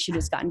kids? We should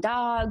have just gotten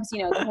dogs,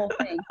 the whole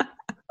thing.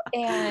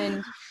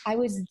 And I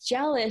was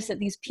jealous that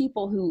these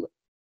people who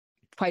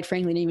quite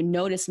frankly didn't even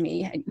notice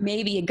me,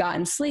 maybe had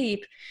gotten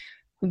sleep.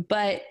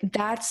 But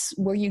that's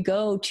where you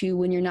go to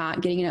when you're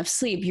not getting enough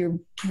sleep. Your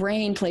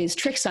brain plays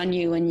tricks on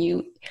you, and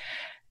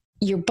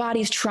your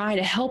body's trying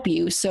to help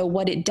you. So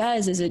what it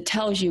does is it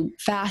tells you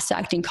fast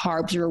acting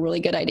carbs are a really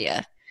good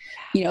idea.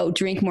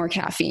 Drink more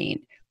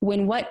caffeine.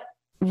 When what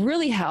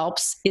really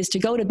helps is to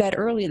go to bed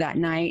early that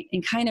night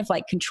and kind of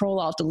like control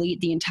alt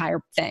delete the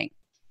entire thing.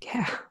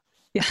 Yeah.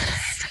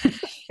 Yes.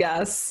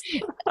 Yes.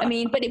 I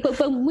mean, but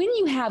when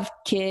you have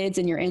kids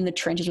and you're in the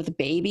trenches with a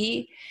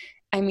baby,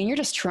 I mean, you're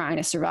just trying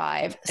to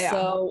survive. Yeah.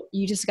 So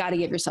you just got to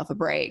give yourself a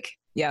break.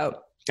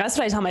 Yep. That's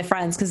what I tell my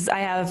friends, because I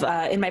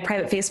have in my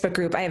private Facebook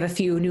group, I have a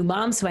few new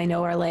moms who I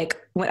know are like,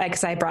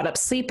 because I brought up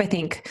sleep, I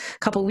think a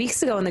couple of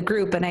weeks ago in the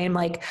group, and I am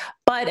like,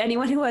 but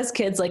anyone who has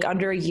kids like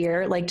under a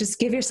year, like just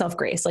give yourself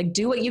grace, like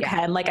do what you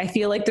can. Like I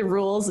feel like the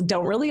rules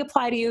don't really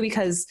apply to you,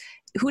 because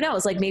who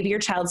knows, like maybe your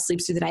child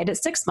sleeps through the night at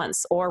 6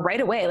 months or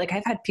right away. Like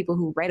I've had people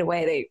who right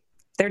away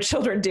their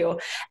children do,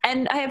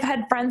 and I have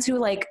had friends who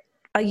like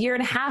a year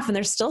and a half and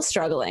they're still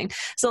struggling.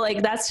 So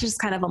like, that's just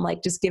kind of, I'm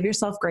like, just give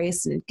yourself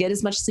grace and get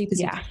as much sleep as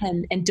you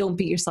can, and don't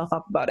beat yourself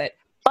up about it.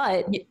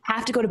 But you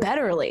have to go to bed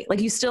early. Like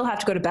you still have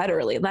to go to bed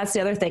early. And that's the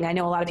other thing. I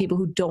know a lot of people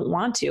who don't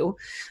want to,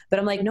 but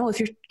I'm like, no,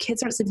 if your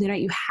kids aren't sleeping the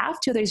night, you have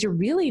to, otherwise you're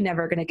really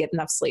never going to get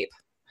enough sleep.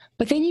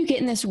 But then you get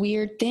in this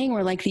weird thing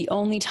where like the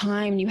only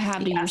time you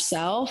have to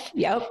yourself.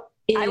 Yep.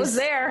 I was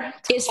there.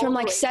 It's from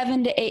like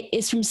 7 to 8.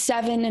 It's from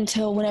 7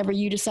 until whenever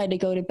you decide to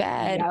go to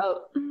bed.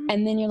 Yep.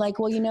 And then you're like,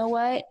 well, you know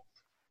what?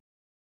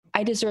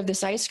 I deserve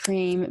this ice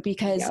cream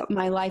because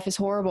my life is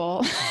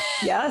horrible.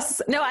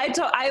 Yes. No,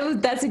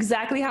 that's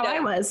exactly how I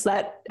was.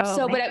 But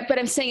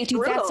I'm saying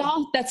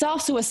it, that's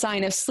also a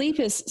sign of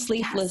sleepless,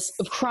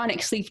 of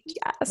chronic sleep.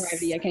 Yes. I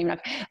can't even,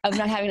 of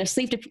not having enough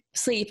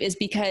sleep is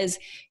because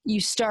you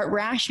start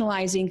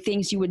rationalizing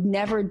things you would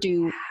never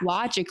do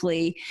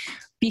logically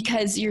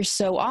because you're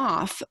so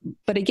off.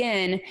 But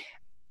again,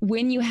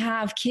 when you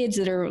have kids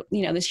that are,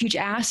 this huge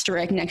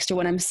asterisk next to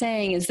what I'm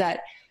saying is that,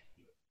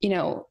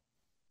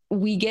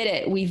 we get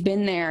it. We've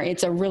been there.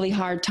 It's a really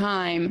hard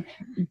time,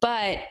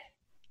 but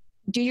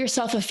do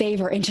yourself a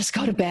favor and just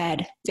go to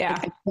bed. Yeah.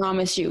 Like, I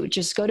promise you,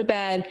 just go to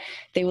bed.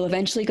 They will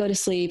eventually go to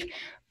sleep,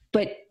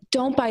 but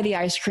don't buy the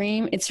ice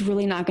cream. It's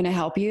really not going to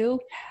help you.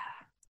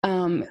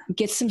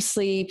 Get some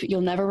sleep.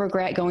 You'll never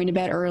regret going to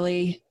bed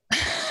early.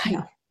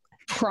 I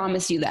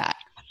promise you that.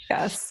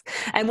 Yes.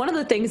 And one of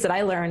the things that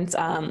I learned,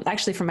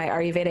 actually from my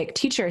Ayurvedic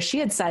teacher, she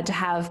had said to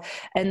have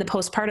in the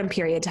postpartum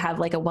period, to have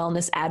like a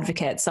wellness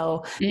advocate.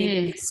 So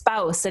maybe a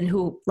spouse and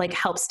who like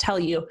helps tell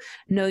you,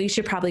 no, you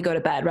should probably go to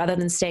bed rather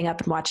than staying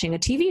up and watching a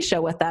TV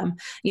show with them,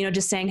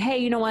 just saying, hey,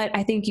 you know what?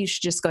 I think you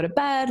should just go to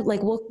bed.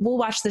 Like we'll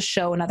watch the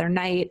show another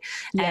night.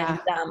 Yeah.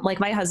 And like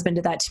my husband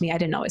did that to me. I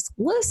didn't always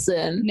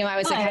listen. No, I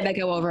was like, how'd that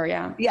go over?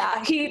 Yeah.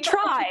 Yeah. He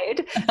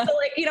tried. So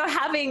like,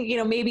 having,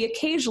 maybe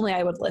occasionally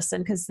I would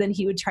listen, because then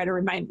he would try to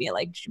remind me,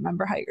 like, do you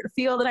remember how you're going to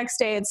feel the next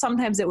day? And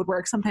sometimes it would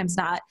work, sometimes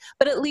not,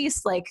 but at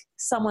least like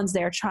someone's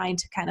there trying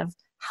to kind of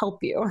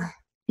help you.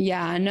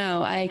 Yeah,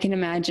 no, I can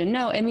imagine.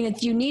 No, I mean,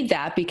 you need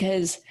that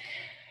because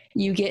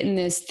you get in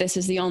this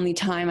is the only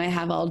time I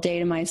have all day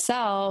to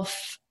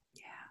myself.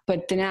 Yeah.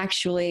 But then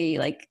actually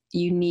like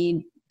you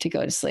need to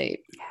go to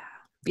sleep.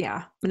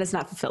 Yeah. And it's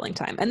not fulfilling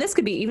time. And this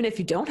could be, even if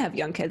you don't have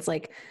young kids,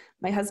 like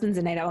my husband's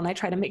a night owl and I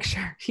try to make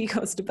sure he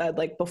goes to bed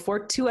like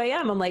before 2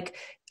 a.m. I'm like,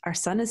 our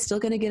son is still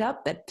going to get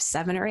up at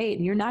 7 or 8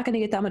 and you're not going to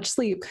get that much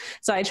sleep.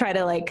 So I try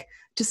to like,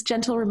 just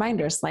gentle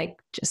reminders, like,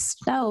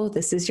 just know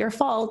this is your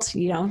fault,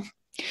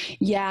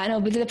 Yeah, no,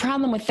 but the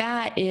problem with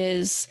that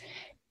is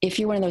if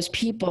you're one of those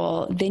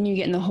people, then you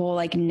get in the whole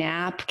like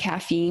nap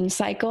caffeine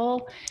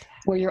cycle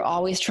where you're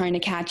always trying to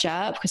catch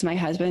up. Because my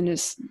husband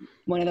is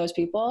one of those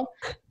people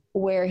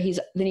where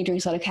then he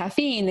drinks a lot of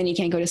caffeine, then he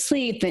can't go to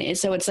sleep.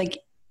 So it's like,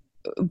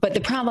 but the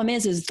problem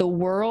is the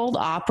world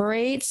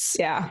operates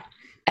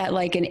at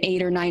like an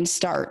 8 or 9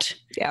 start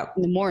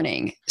in the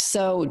morning.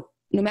 So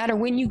no matter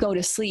when you go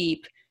to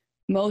sleep,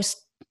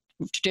 most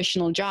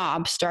traditional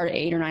jobs start at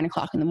 8 or 9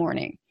 o'clock in the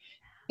morning.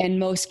 And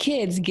most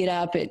kids get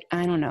up at,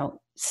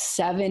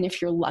 7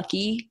 if you're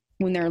lucky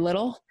when they're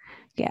little.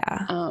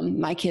 Yeah.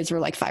 My kids were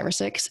like 5 or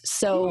 6.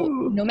 So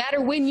no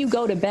matter when you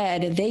go to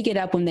bed, they get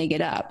up when they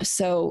get up.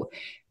 So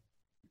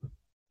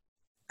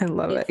I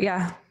love it.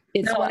 Yeah.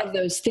 It's one of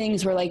those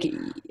things where like,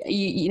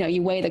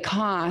 you weigh the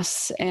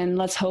costs and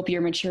let's hope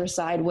your mature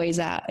side weighs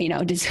out,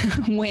 just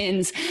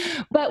wins.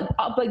 But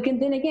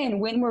then again,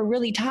 when we're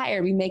really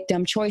tired, we make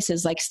dumb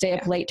choices like stay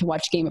up late to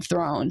watch Game of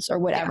Thrones or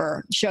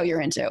whatever show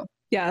you're into.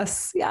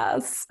 Yes.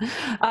 Yes.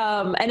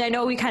 And I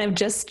know we kind of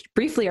just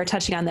briefly are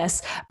touching on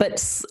this,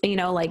 but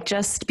like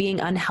just being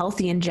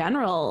unhealthy in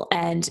general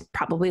and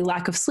probably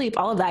lack of sleep,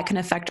 all of that can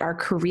affect our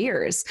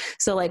careers.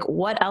 So like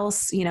what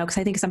else, cause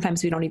I think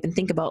sometimes we don't even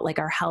think about like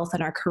our health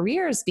and our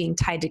careers being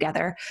tied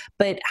together,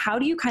 but how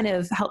do you kind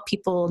of help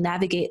people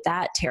navigate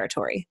that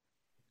territory?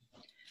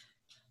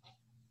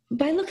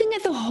 By looking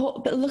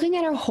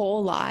at our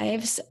whole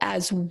lives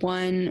as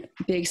one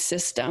big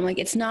system. Like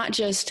it's not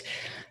just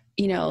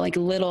like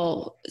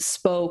little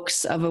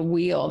spokes of a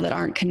wheel that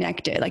aren't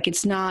connected. Like,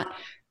 it's not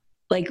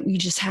like you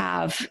just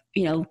have,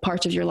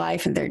 parts of your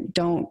life and they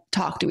don't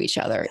talk to each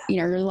other.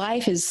 Your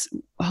life is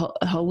a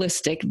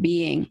holistic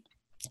being.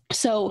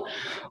 So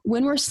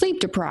when we're sleep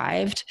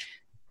deprived,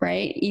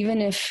 right, even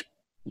if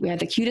we have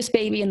the cutest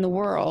baby in the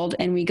world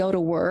and we go to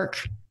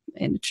work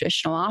in a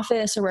traditional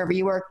office or wherever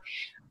you work,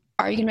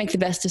 are you going to make the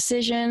best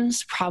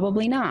decisions?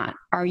 Probably not.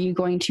 Are you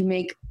going to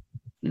make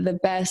the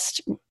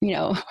best,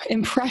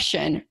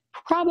 impression?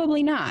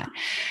 Probably not.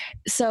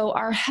 So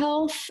our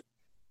health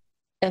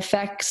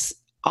affects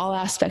all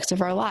aspects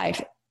of our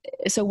life.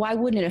 So why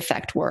wouldn't it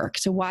affect work?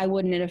 So why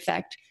wouldn't it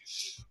affect,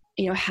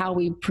 how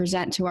we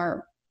present to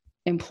our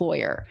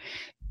employer?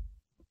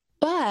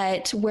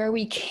 But where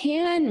we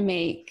can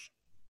make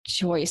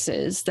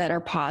choices that are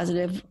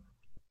positive,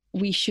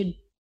 we should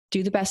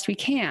do the best we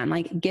can,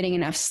 like getting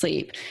enough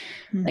sleep,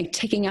 like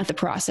taking out the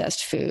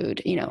processed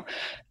food,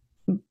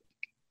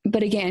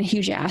 but again,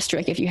 huge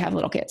asterisk if you have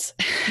little kids.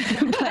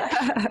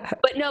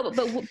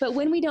 but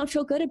when we don't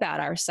feel good about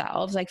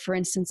ourselves, like for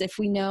instance, if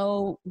we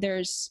know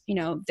there's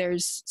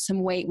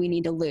some weight we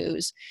need to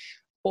lose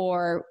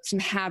or some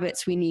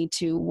habits we need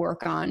to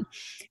work on,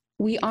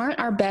 we aren't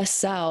our best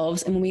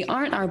selves. And when we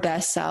aren't our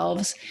best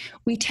selves,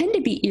 we tend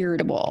to be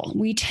irritable.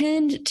 We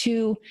tend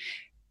to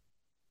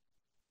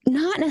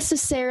not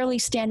necessarily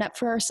stand up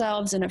for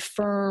ourselves in a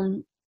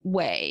firm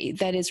way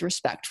that is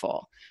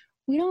respectful.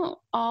 We don't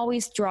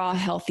always draw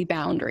healthy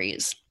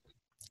boundaries.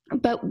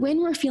 But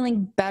when we're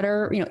feeling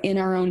better, in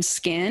our own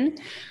skin,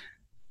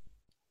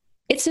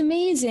 it's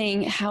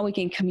amazing how we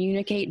can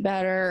communicate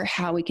better,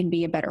 how we can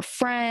be a better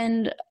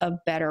friend, a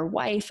better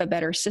wife, a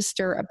better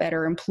sister, a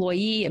better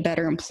employee, a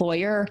better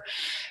employer.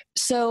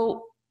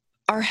 So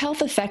our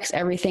health affects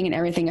everything and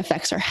everything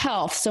affects our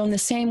health. So in the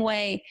same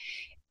way,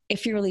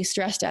 if you're really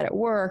stressed out at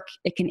work,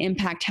 it can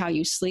impact how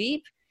you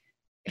sleep.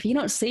 If you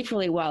don't sleep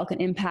really well, it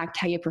can impact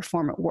how you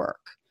perform at work.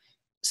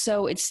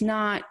 So it's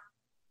not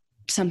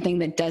something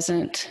that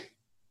doesn't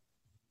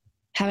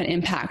have an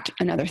impact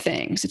on other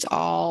things. It's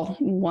all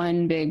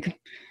one big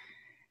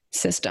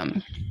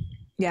system.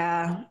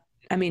 Yeah.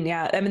 I mean,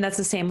 that's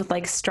the same with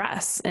like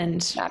stress,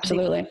 and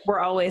absolutely.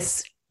 We're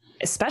always,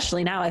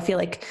 especially now, I feel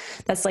like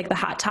that's like the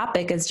hot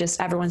topic is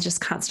just everyone's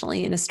just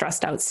constantly in a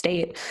stressed out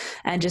state,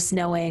 and just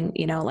knowing,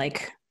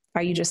 like,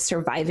 are you just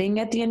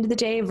surviving at the end of the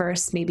day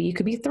versus maybe you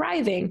could be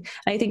thriving?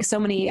 And I think so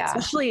many,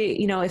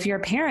 especially, if you're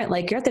a parent,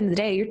 like you're at the end of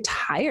the day, you're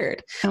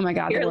tired. Oh my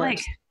God. You're like,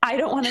 I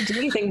don't want to do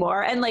anything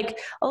more. And like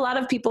a lot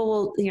of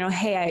people will,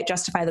 hey, I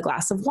justify the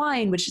glass of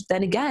wine, which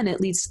then again, it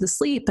leads to the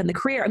sleep and the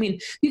career. I mean,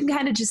 you can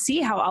kind of just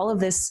see how all of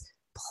this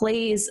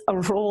plays a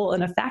role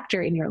and a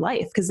factor in your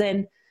life. Cause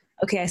then,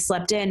 okay, I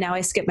slept in, now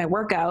I skip my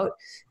workout.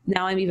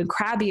 Now I'm even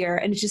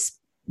crabbier. And it's just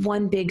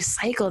one big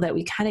cycle that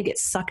we kind of get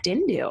sucked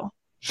into.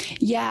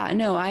 Yeah,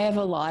 no, I have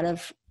a lot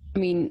of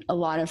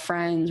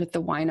friends with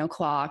the wine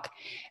o'clock,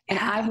 and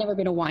I've never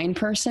been a wine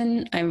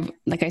person.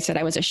 Like I said,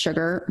 I was a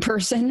sugar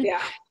person.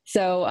 Yeah.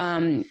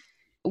 So,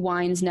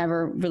 wine's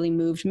never really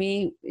moved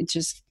me.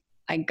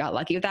 I got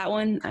lucky with that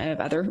one. I have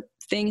other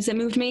things that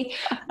moved me,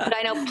 but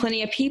I know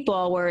plenty of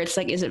people where it's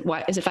like, is it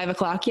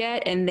 5:00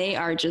 yet? And they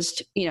are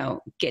just,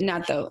 getting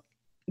out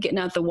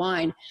the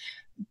wine,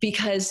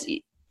 because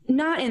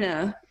not in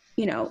a,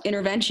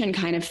 intervention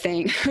kind of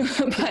thing,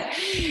 but,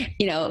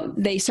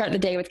 they start the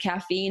day with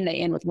caffeine, they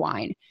end with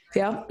wine.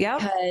 Yeah. Yeah.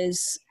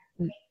 Because,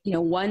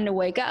 one to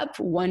wake up,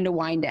 one to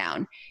wind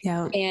down.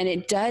 Yeah. And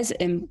it does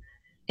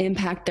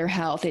impact their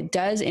health. It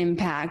does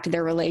impact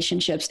their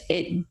relationships.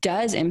 It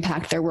does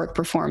impact their work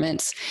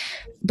performance,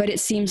 but it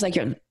seems like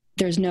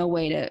there's no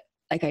way to,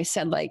 like I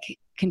said, like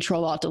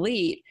Control Alt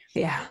Delete.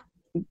 Yeah.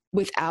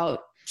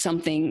 Without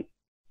something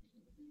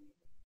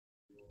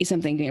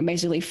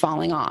basically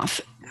falling off.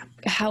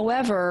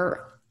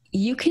 However,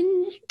 you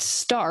can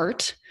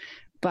start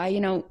by,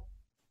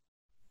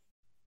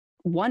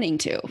 wanting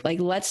to, like,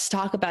 let's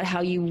talk about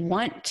how you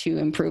want to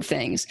improve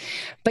things,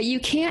 but you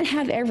can't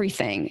have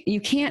everything.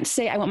 You can't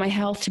say, I want my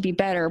health to be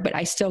better, but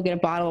I still get a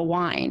bottle of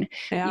wine.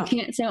 Yeah. You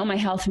can't say I want my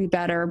health to be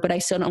better, but I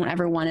still don't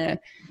ever want to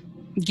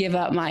give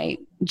up my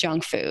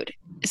junk food.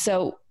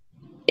 So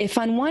if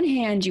on one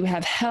hand you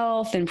have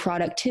health and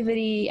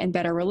productivity and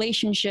better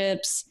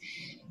relationships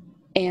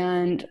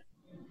and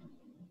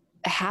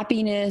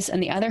happiness, on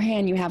the other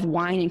hand, you have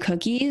wine and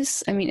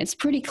cookies, I mean, it's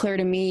pretty clear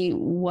to me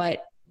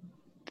what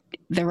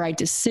the right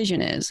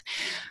decision is.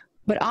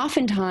 But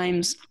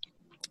oftentimes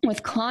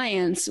with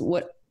clients,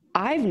 what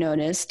I've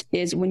noticed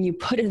is when you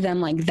put it to them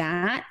like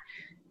that,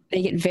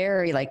 they get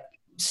very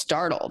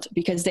startled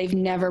because they've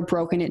never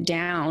broken it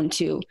down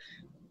to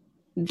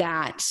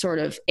that sort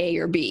of A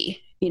or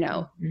B.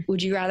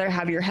 Would you rather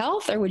have your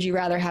health or would you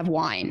rather have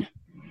wine?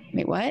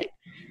 Wait, what?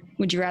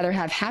 Would you rather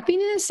have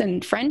happiness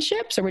and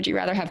friendships or would you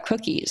rather have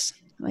cookies?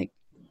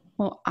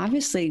 Well,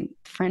 obviously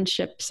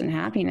friendships and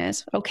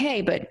happiness.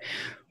 Okay, but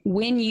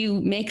when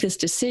you make this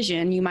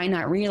decision, you might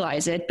not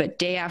realize it, but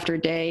day after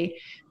day,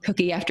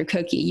 cookie after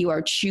cookie, you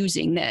are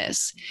choosing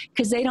this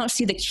because they don't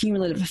see the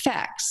cumulative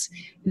effects.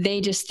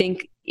 They just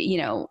think,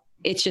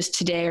 it's just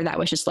today or that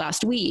was just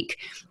last week.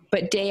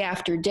 But day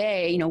after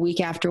day,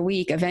 week after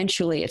week,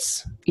 eventually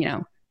it's,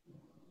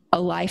 a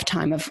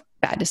lifetime of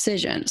bad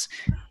decisions.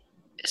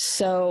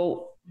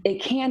 So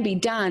it can be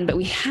done, but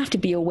we have to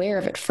be aware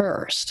of it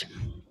first.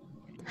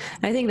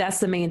 I think that's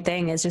the main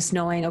thing, is just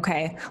knowing,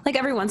 okay, like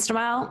every once in a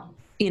while,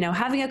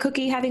 having a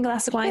cookie, having a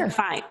glass of wine,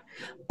 fine.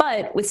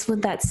 But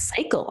with that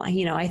cycle,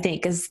 I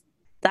think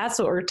that's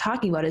what we're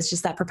talking about, is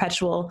just that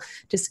perpetual,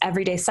 just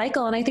everyday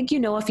cycle. And I think,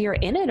 if you're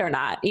in it or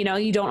not,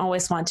 you don't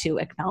always want to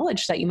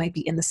acknowledge that you might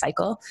be in the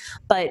cycle,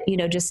 but,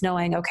 just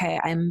knowing, okay,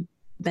 I'm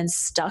been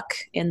stuck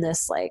in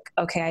this, like,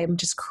 okay, I'm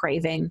just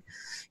craving,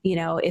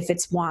 if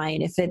it's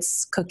wine, if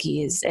it's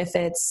cookies, if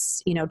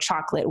it's,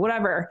 chocolate,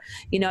 whatever,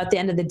 at the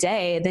end of the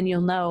day, then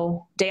you'll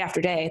know day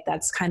after day,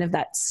 that's kind of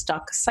that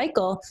stuck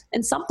cycle,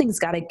 and something's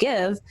got to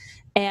give.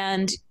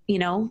 And,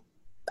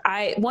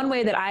 one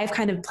way that I've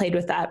kind of played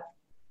with that,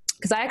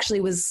 because I actually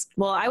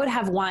I would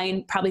have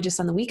wine probably just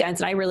on the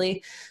weekends. And I'm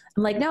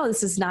like, no,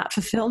 this does not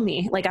fulfill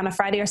me. Like on a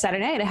Friday or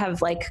Saturday night, I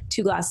have like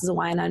 2 glasses of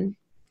wine on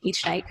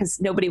each night,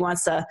 because nobody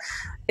wants a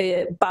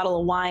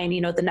bottle of wine,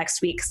 the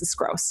next week, because it's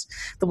gross,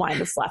 the wine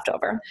that's left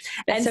over.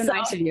 That's so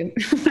nice of you.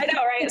 I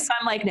know, right? So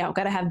I'm like, no,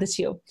 got to have the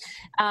 2.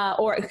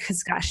 Or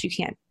because gosh, you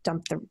can't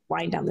dump the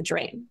wine down the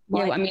drain.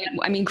 Well, yeah,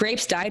 I mean,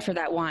 grapes died for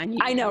that wine.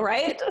 I know,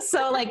 right?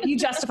 So like you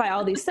justify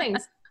all these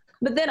things.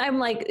 But then I'm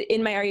like,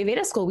 in my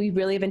Ayurveda school, we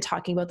really have been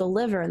talking about the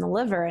liver.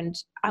 And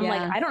I'm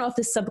like, I don't know if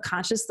this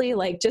subconsciously,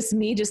 like just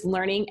me just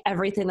learning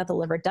everything that the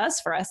liver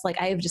does for us.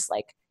 Like I have just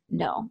like,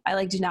 no,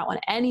 I do not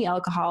want any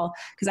alcohol,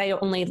 because I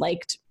only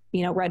liked,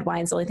 red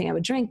wine's the only thing I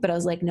would drink. But I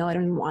was like, no, I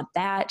don't even want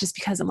that, just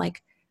because I'm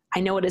like, I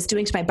know what it's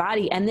doing to my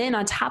body. And then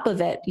on top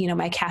of it,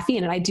 my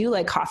caffeine, and I do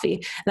like coffee.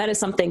 And that is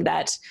something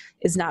that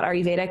is not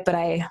Ayurvedic, but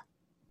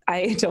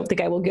I don't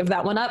think I will give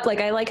that one up.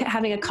 Like I like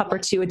having a cup or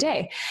 2 a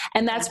day.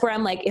 And that's where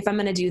I'm like, if I'm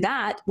going to do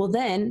that, well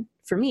then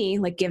for me,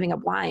 like giving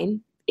up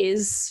wine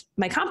is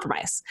my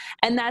compromise.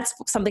 And that's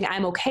something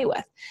I'm okay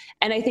with.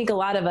 And I think a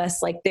lot of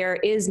us, like there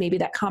is maybe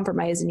that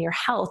compromise in your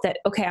health that,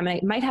 okay,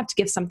 might have to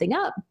give something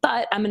up,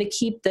 but I'm going to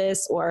keep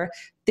this, or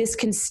this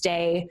can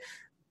stay,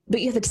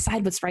 but you have to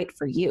decide what's right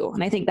for you.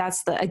 And I think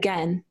that's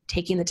again,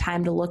 taking the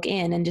time to look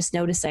in and just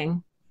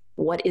noticing,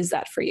 what is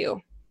that for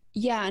you?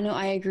 Yeah, no,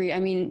 I agree. I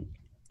mean,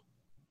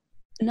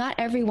 not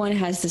everyone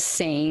has the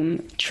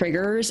same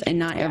triggers, and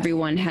not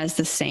everyone has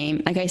the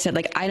same, like I said,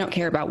 like I don't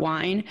care about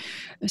wine.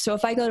 So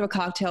if I go to a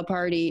cocktail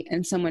party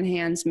and someone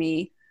hands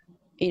me,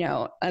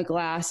 a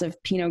glass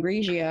of Pinot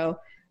Grigio,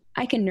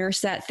 I can nurse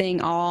that thing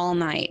all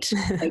night.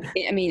 Like,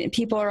 I mean,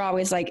 people are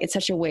always like, it's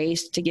such a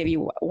waste to give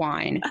you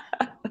wine.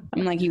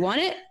 I'm like, you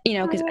want it?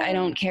 Because I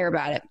don't care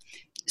about it.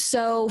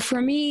 So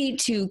for me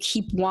to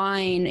keep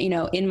wine,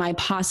 in my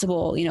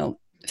possible,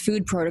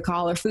 food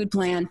protocol or food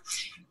plan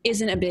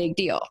isn't a big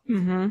deal.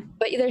 Mm-hmm.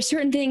 But there's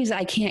certain things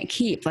I can't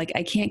keep. Like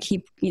I can't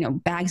keep,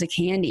 bags of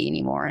candy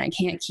anymore. And I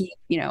can't keep,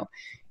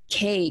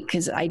 cake,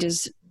 because I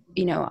just,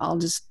 I'll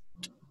just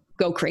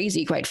go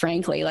crazy, quite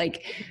frankly.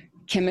 Like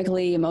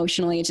chemically,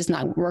 emotionally, it's just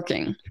not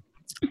working.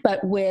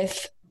 But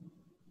with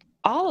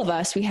all of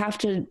us, we have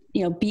to,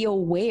 be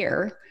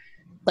aware,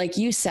 like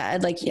you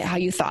said, like how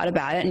you thought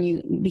about it and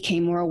you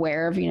became more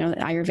aware of,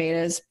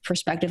 Ayurveda's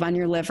perspective on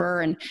your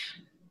liver and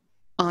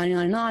on and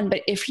on and on.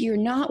 But if you're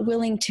not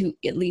willing to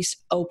at least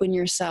open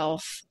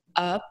yourself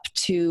up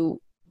to,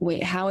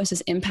 wait, how is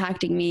this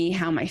impacting me?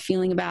 How am I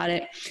feeling about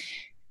it?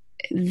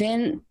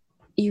 Then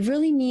you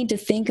really need to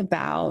think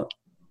about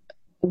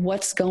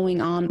what's going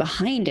on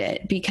behind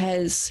it.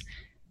 Because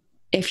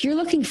if you're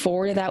looking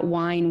forward to that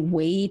wine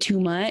way too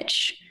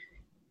much,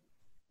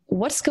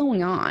 what's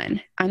going on?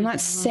 I'm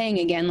not saying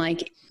again,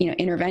 like,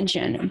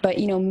 intervention, but,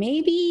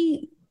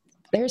 maybe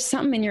there's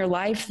something in your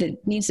life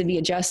that needs to be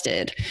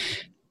adjusted.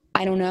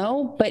 I don't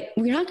know, but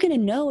we're not going to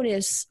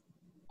notice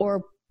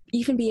or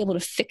even be able to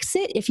fix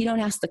it if you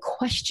don't ask the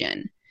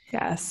question.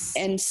 Yes.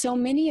 And so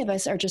many of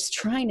us are just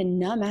trying to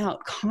numb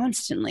out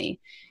constantly,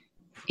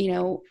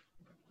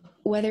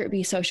 whether it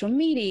be social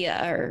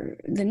media or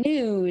the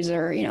news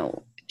or,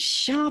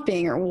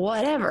 shopping or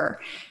whatever,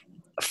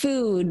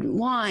 food,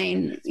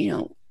 wine,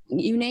 you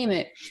name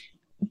it.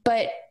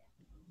 But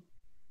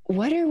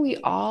what are we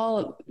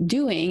all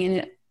doing?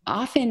 And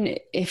often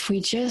if we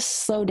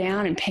just slow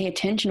down and pay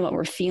attention to what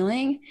we're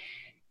feeling,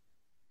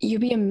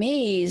 you'd be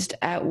amazed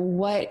at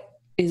what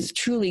is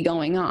truly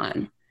going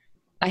on.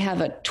 I have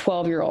a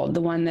 12-year-old,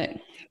 the one that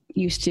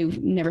used to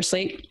never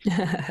sleep.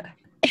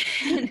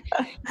 And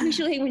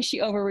usually when she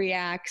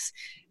overreacts,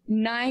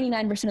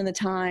 99% of the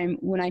time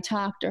when I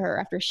talk to her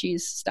after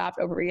she's stopped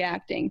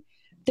overreacting,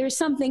 there's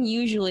something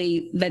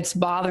usually that's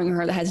bothering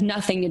her that has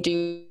nothing to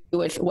do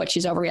with what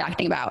she's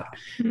overreacting about.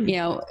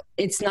 Mm-hmm.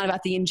 It's not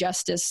about the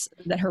injustice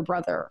that her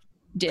brother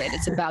did.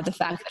 It's about the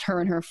fact that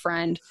her and her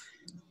friend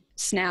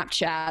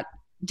Snapchat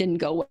didn't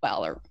go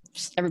well, or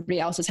everybody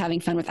else is having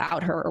fun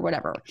without her or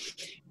whatever.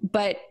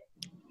 But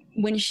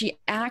when she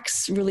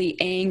acts really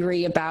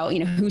angry about,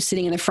 who's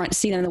sitting in the front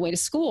seat on the way to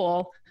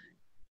school,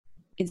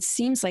 it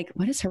seems like,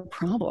 what is her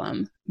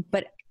problem?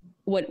 But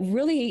what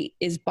really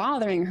is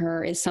bothering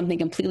her is something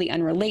completely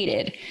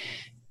unrelated.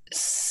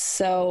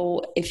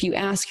 So if you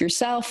ask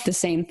yourself the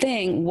same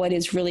thing, what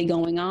is really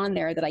going on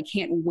there that I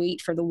can't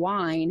wait for the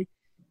wine?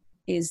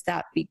 Is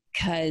that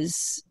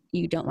because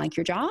you don't like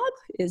your job?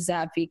 Is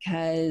that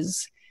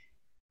because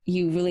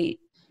you really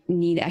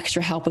need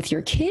extra help with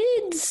your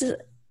kids?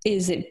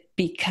 Is it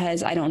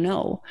because I don't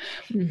know?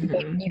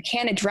 But you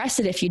can't address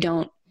it if you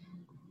don't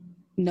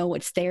know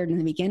what's there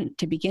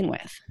to begin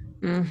with.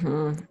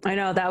 I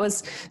know that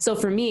was, so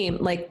for me,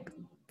 like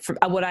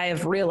what I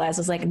have realized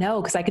is like,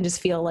 no, cause I can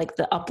just feel like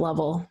the up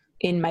level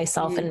in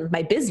myself and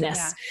my business.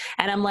 Yeah.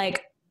 And I'm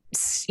like,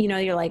 you know,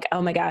 you're like,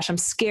 oh my gosh, I'm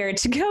scared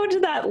to go to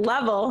that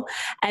level.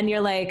 And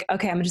you're like,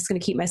 okay, I'm just going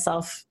to keep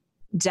myself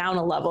down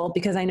a level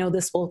because I know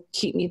this will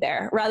keep me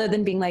there, rather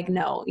than being like,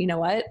 no, you know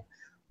what?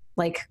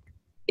 Like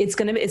it's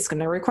going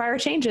to require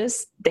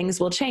changes. Things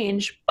will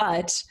change,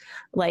 but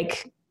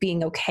like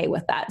being okay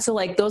with that. So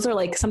like, those are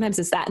like, sometimes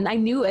it's that. And I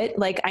knew it,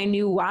 like I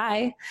knew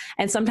why.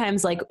 And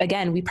sometimes like,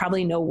 again, we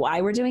probably know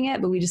why we're doing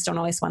it, but we just don't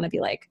always want to be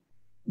like,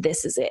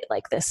 this is it.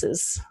 Like, this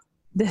is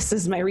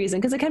my reason.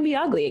 Cause it can be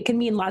ugly. It can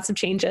mean lots of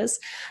changes,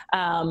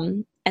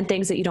 and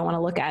things that you don't want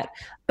to look at.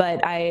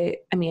 But I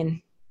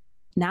mean,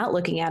 not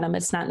looking at them,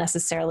 it's not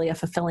necessarily a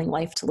fulfilling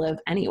life to live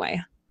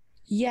anyway.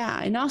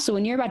 Yeah. And also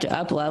when you're about to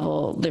up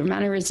level, the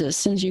amount of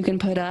resistance you can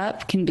put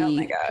up can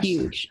be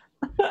huge.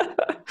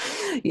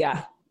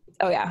 Yeah.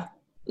 Oh yeah.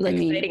 Like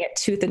fighting it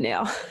tooth and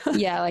nail.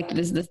 Yeah. Like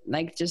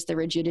just the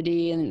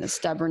rigidity and the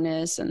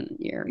stubbornness, and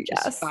you're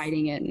just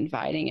fighting it.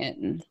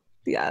 And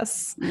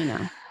yes. You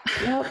know.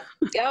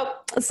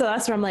 Yep. So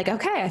that's where I'm like,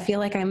 okay, I feel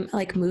like I'm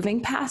like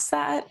moving past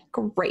that.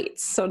 Great.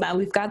 So now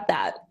we've got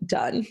that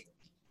done.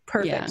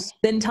 Perfect. Yeah.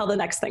 Then until the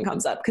next thing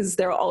comes up, because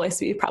there will always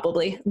be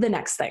probably the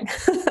next thing.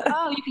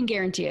 Oh, you can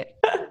guarantee it.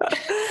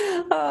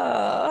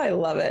 Oh, I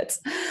love it.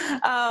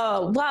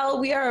 Well,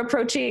 we are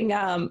approaching,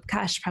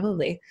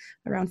 probably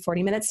around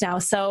 40 minutes now.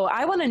 So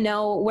I want to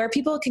know where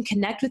people can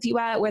connect with you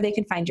at, where they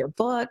can find your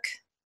book.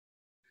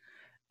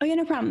 Oh yeah,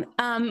 no problem.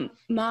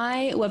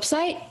 My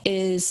website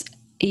is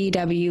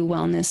EW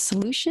Wellness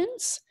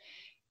Solutions,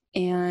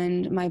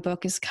 and my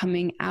book is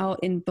coming out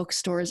in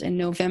bookstores in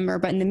November.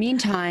 But in the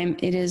meantime,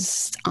 it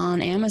is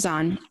on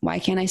Amazon. Why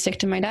can't I stick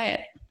to my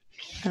diet?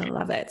 I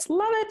love it.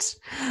 Love it.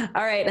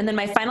 All right. And then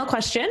my final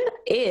question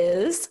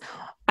is,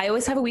 I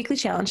always have a weekly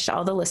challenge to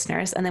all the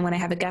listeners. And then when I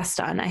have a guest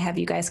on, I have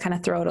you guys kind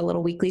of throw out a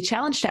little weekly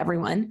challenge to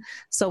everyone.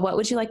 So what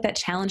would you like that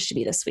challenge to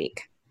be this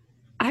week?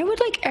 I would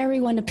like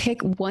everyone to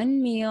pick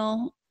one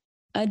meal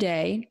a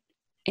day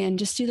and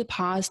just do the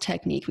pause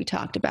technique we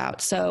talked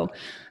about. So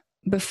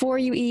before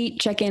you eat,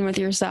 check in with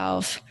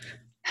yourself,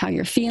 how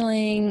you're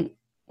feeling,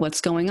 what's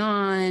going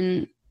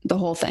on, the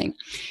whole thing.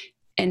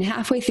 And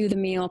halfway through the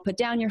meal, put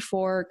down your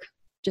fork,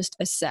 just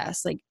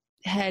assess, like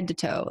head to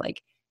toe,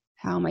 like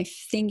how am I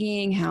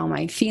thinking? How am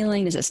I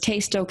feeling? Does this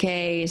taste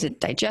okay? Is it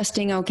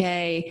digesting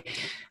okay?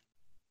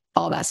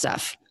 All that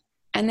stuff.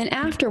 And then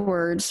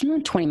afterwards,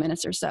 20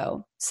 minutes or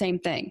so, same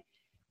thing.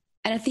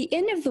 And at the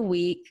end of the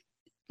week,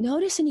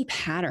 notice any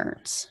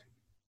patterns,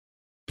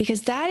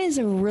 because that is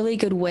a really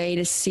good way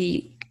to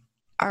see,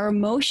 are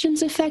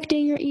emotions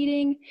affecting your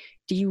eating?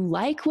 Do you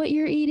like what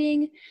you're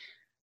eating?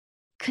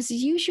 Because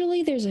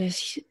usually there's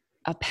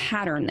a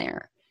pattern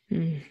there.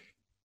 And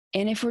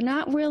if we're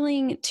not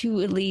willing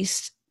to at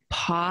least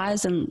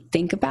pause and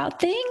think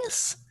about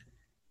things,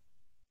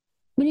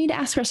 we need to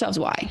ask ourselves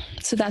why.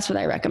 So that's what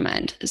I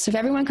recommend. So if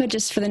everyone could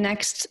just for the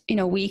next,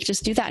 week,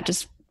 just do that.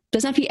 Just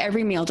doesn't have to be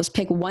every meal. Just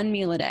pick one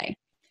meal a day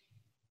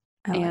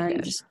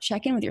and just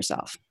check in with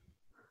yourself.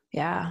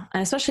 Yeah.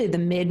 And especially the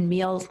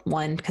mid-meal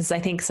one, because I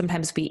think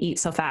sometimes we eat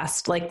so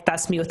fast. Like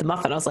that's me with the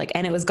muffin. I was like,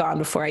 and it was gone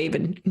before I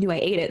even knew I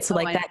ate it. So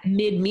that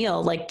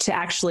mid-meal, like to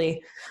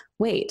actually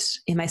wait,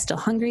 am I still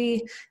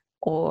hungry?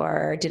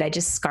 Or did I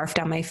just scarf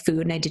down my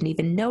food and I didn't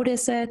even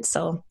notice it?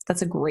 So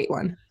that's a great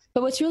one.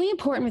 But what's really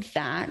important with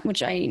that,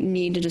 which I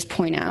need to just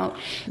point out,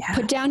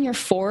 put down your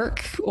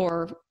fork,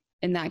 or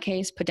in that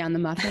case, put down the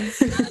muffin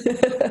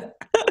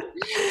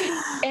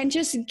and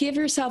just give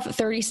yourself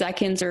 30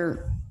 seconds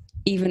or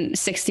even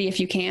 60 if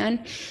you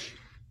can.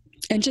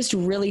 And just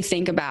really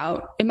think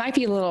about, it might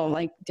be a little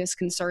like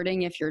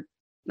disconcerting if you're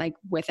like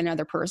with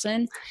another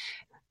person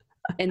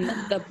and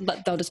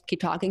they'll just keep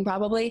talking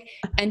probably,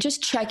 and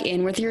just check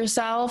in with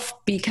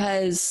yourself,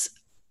 because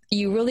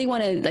you really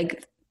want to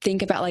like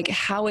think about like,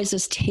 how is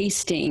this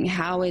tasting?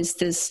 How is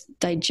this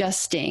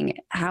digesting?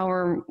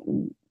 How's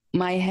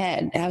my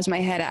head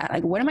at?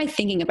 Like, what am I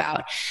thinking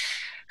about?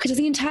 Because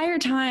the entire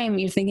time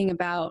you're thinking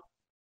about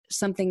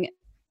something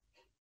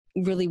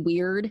really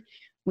weird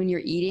when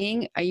you're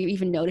eating, are you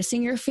even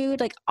noticing your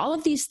food? Like all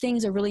of these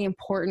things are really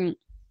important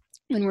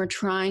when we're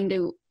trying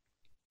to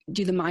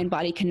do the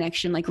mind-body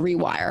connection, like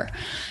rewire.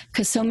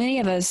 Because so many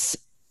of us,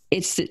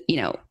 it's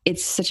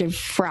such a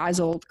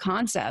frazzled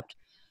concept.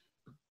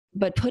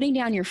 But putting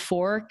down your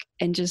fork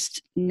and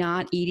just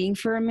not eating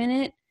for a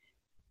minute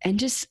and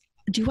just,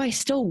 do I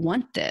still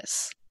want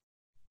this?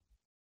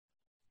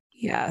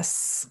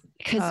 Yes.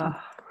 Because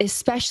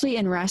especially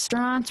in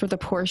restaurants where the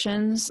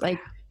portions, like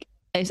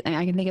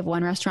I can think of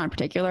one restaurant in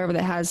particular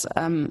that has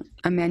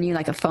a menu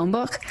like a phone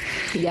book.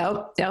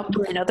 Yep.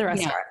 I know the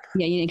restaurant.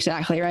 Yeah,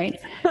 exactly right.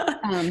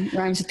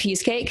 Rhymes with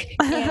piece cake.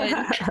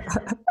 And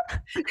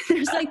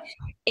there's like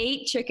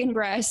 8 chicken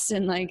breasts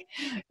and like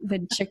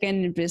the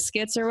chicken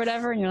biscuits or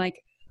whatever. And you're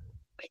like,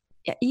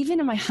 even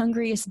on my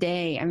hungriest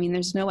day, I mean,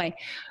 there's no way.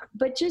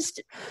 But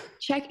just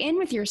check in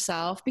with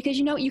yourself, because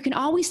you can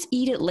always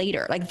eat it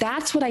later. Like,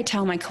 that's what I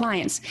tell my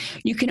clients.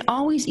 You can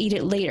always eat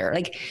it later.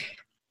 Like,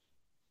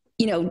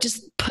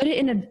 just put it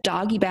in a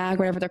doggy bag,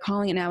 whatever they're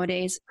calling it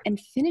nowadays, and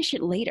finish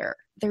it later.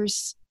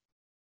 There's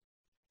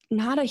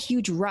not a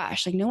huge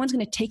rush. Like, no one's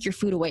going to take your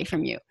food away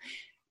from you.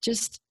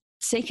 Just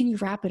say, can you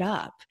wrap it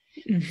up?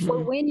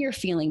 For when you're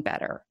feeling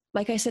better.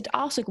 Like I said,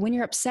 also, when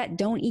you're upset,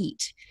 don't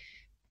eat.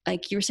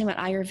 Like you were saying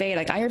about Ayurveda,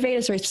 like Ayurveda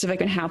is very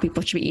specific on how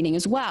people should be eating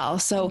as well.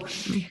 So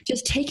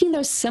just taking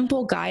those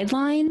simple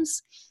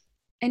guidelines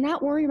and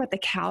not worrying about the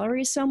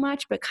calories so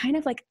much, but kind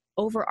of like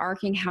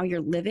overarching how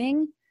you're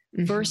living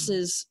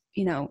versus,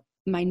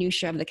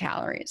 minutia of the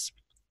calories.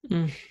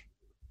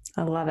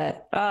 I love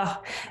it.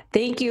 Oh,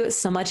 thank you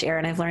so much,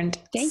 Erin. I've learned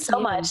so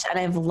much, and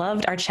I've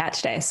loved our chat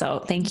today.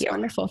 So thank you.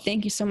 Wonderful.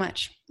 Thank you so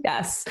much.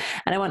 Yes.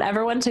 And I want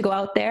everyone to go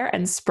out there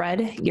and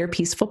spread your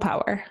peaceful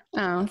power.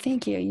 Oh,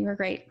 thank you. You were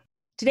great.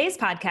 Today's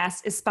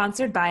podcast is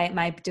sponsored by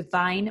my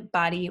Divine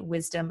Body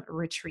Wisdom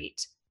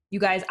Retreat. You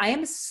guys, I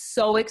am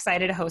so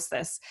excited to host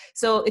this.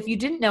 So if you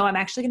didn't know, I'm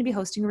actually going to be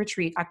hosting a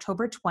retreat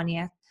October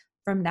 20th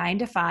from 9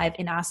 to 5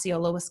 in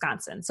Osceola,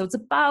 Wisconsin. So it's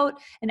about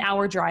an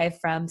hour drive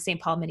from St.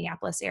 Paul,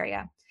 Minneapolis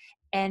area.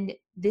 And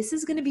this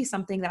is going to be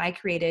something that I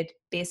created,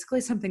 basically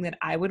something that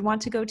I would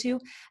want to go to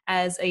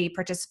as a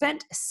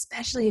participant,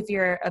 especially if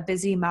you're a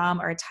busy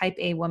mom or a type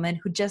A woman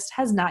who just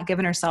has not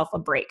given herself a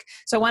break.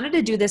 So I wanted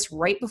to do this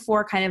right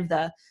before kind of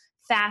the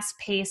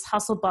fast-paced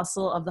hustle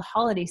bustle of the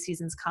holiday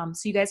seasons come,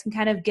 so you guys can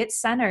kind of get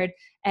centered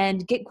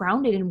and get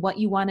grounded in what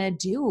you want to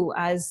do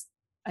as,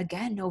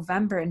 again,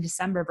 November and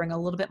December bring a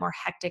little bit more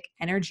hectic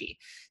energy.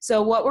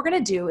 So what we're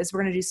going to do is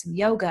we're going to do some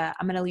yoga.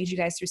 I'm going to lead you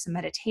guys through some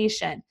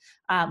meditation.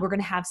 We're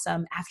going to have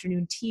some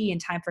afternoon tea and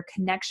time for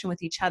connection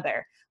with each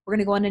other. We're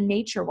going to go on a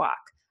nature walk.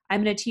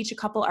 I'm going to teach a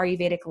couple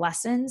Ayurvedic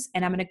lessons,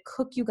 and I'm going to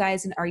cook you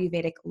guys an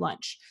Ayurvedic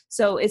lunch.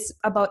 So it's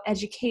about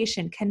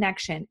education,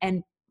 connection,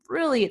 and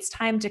really it's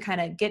time to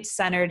kind of get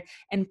centered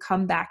and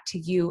come back to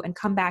you and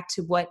come back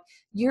to what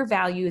your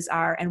values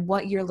are and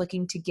what you're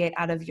looking to get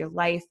out of your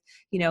life,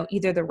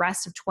 either the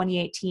rest of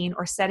 2018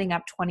 or setting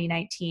up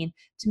 2019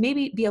 to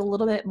maybe be a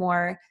little bit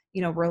more,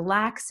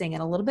 relaxing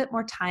and a little bit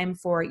more time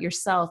for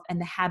yourself and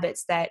the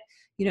habits that,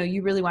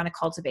 you really want to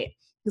cultivate.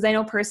 Because I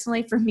know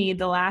personally for me,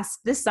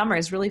 this summer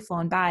has really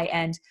flown by,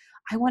 and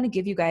I want to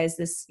give you guys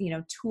this,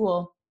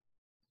 tool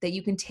that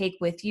you can take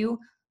with you,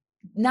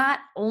 not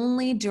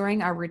only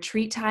during our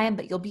retreat time,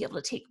 but you'll be able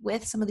to take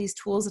with some of these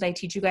tools that I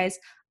teach you guys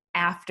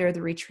after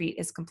the retreat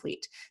is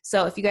complete.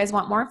 So if you guys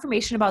want more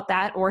information about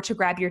that or to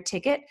grab your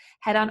ticket,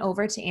 head on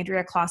over to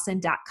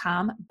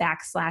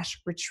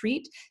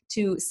AndreaClausen.com/retreat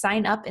to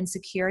sign up and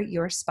secure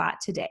your spot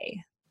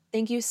today.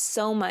 Thank you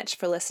so much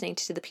for listening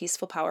to the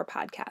Peaceful Power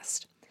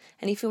Podcast.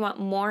 And if you want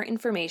more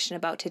information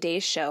about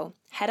today's show,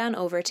 head on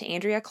over to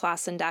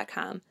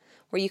AndreaClausen.com,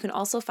 where you can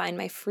also find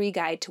my free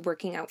guide to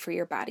working out for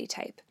your body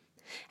type.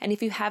 And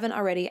if you haven't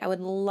already, I would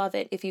love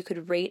it if you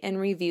could rate and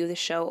review the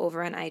show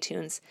over on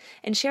iTunes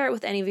and share it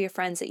with any of your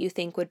friends that you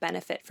think would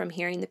benefit from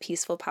hearing the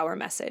Peaceful Power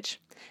message.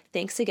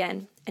 Thanks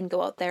again, and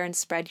go out there and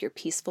spread your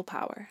peaceful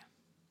power.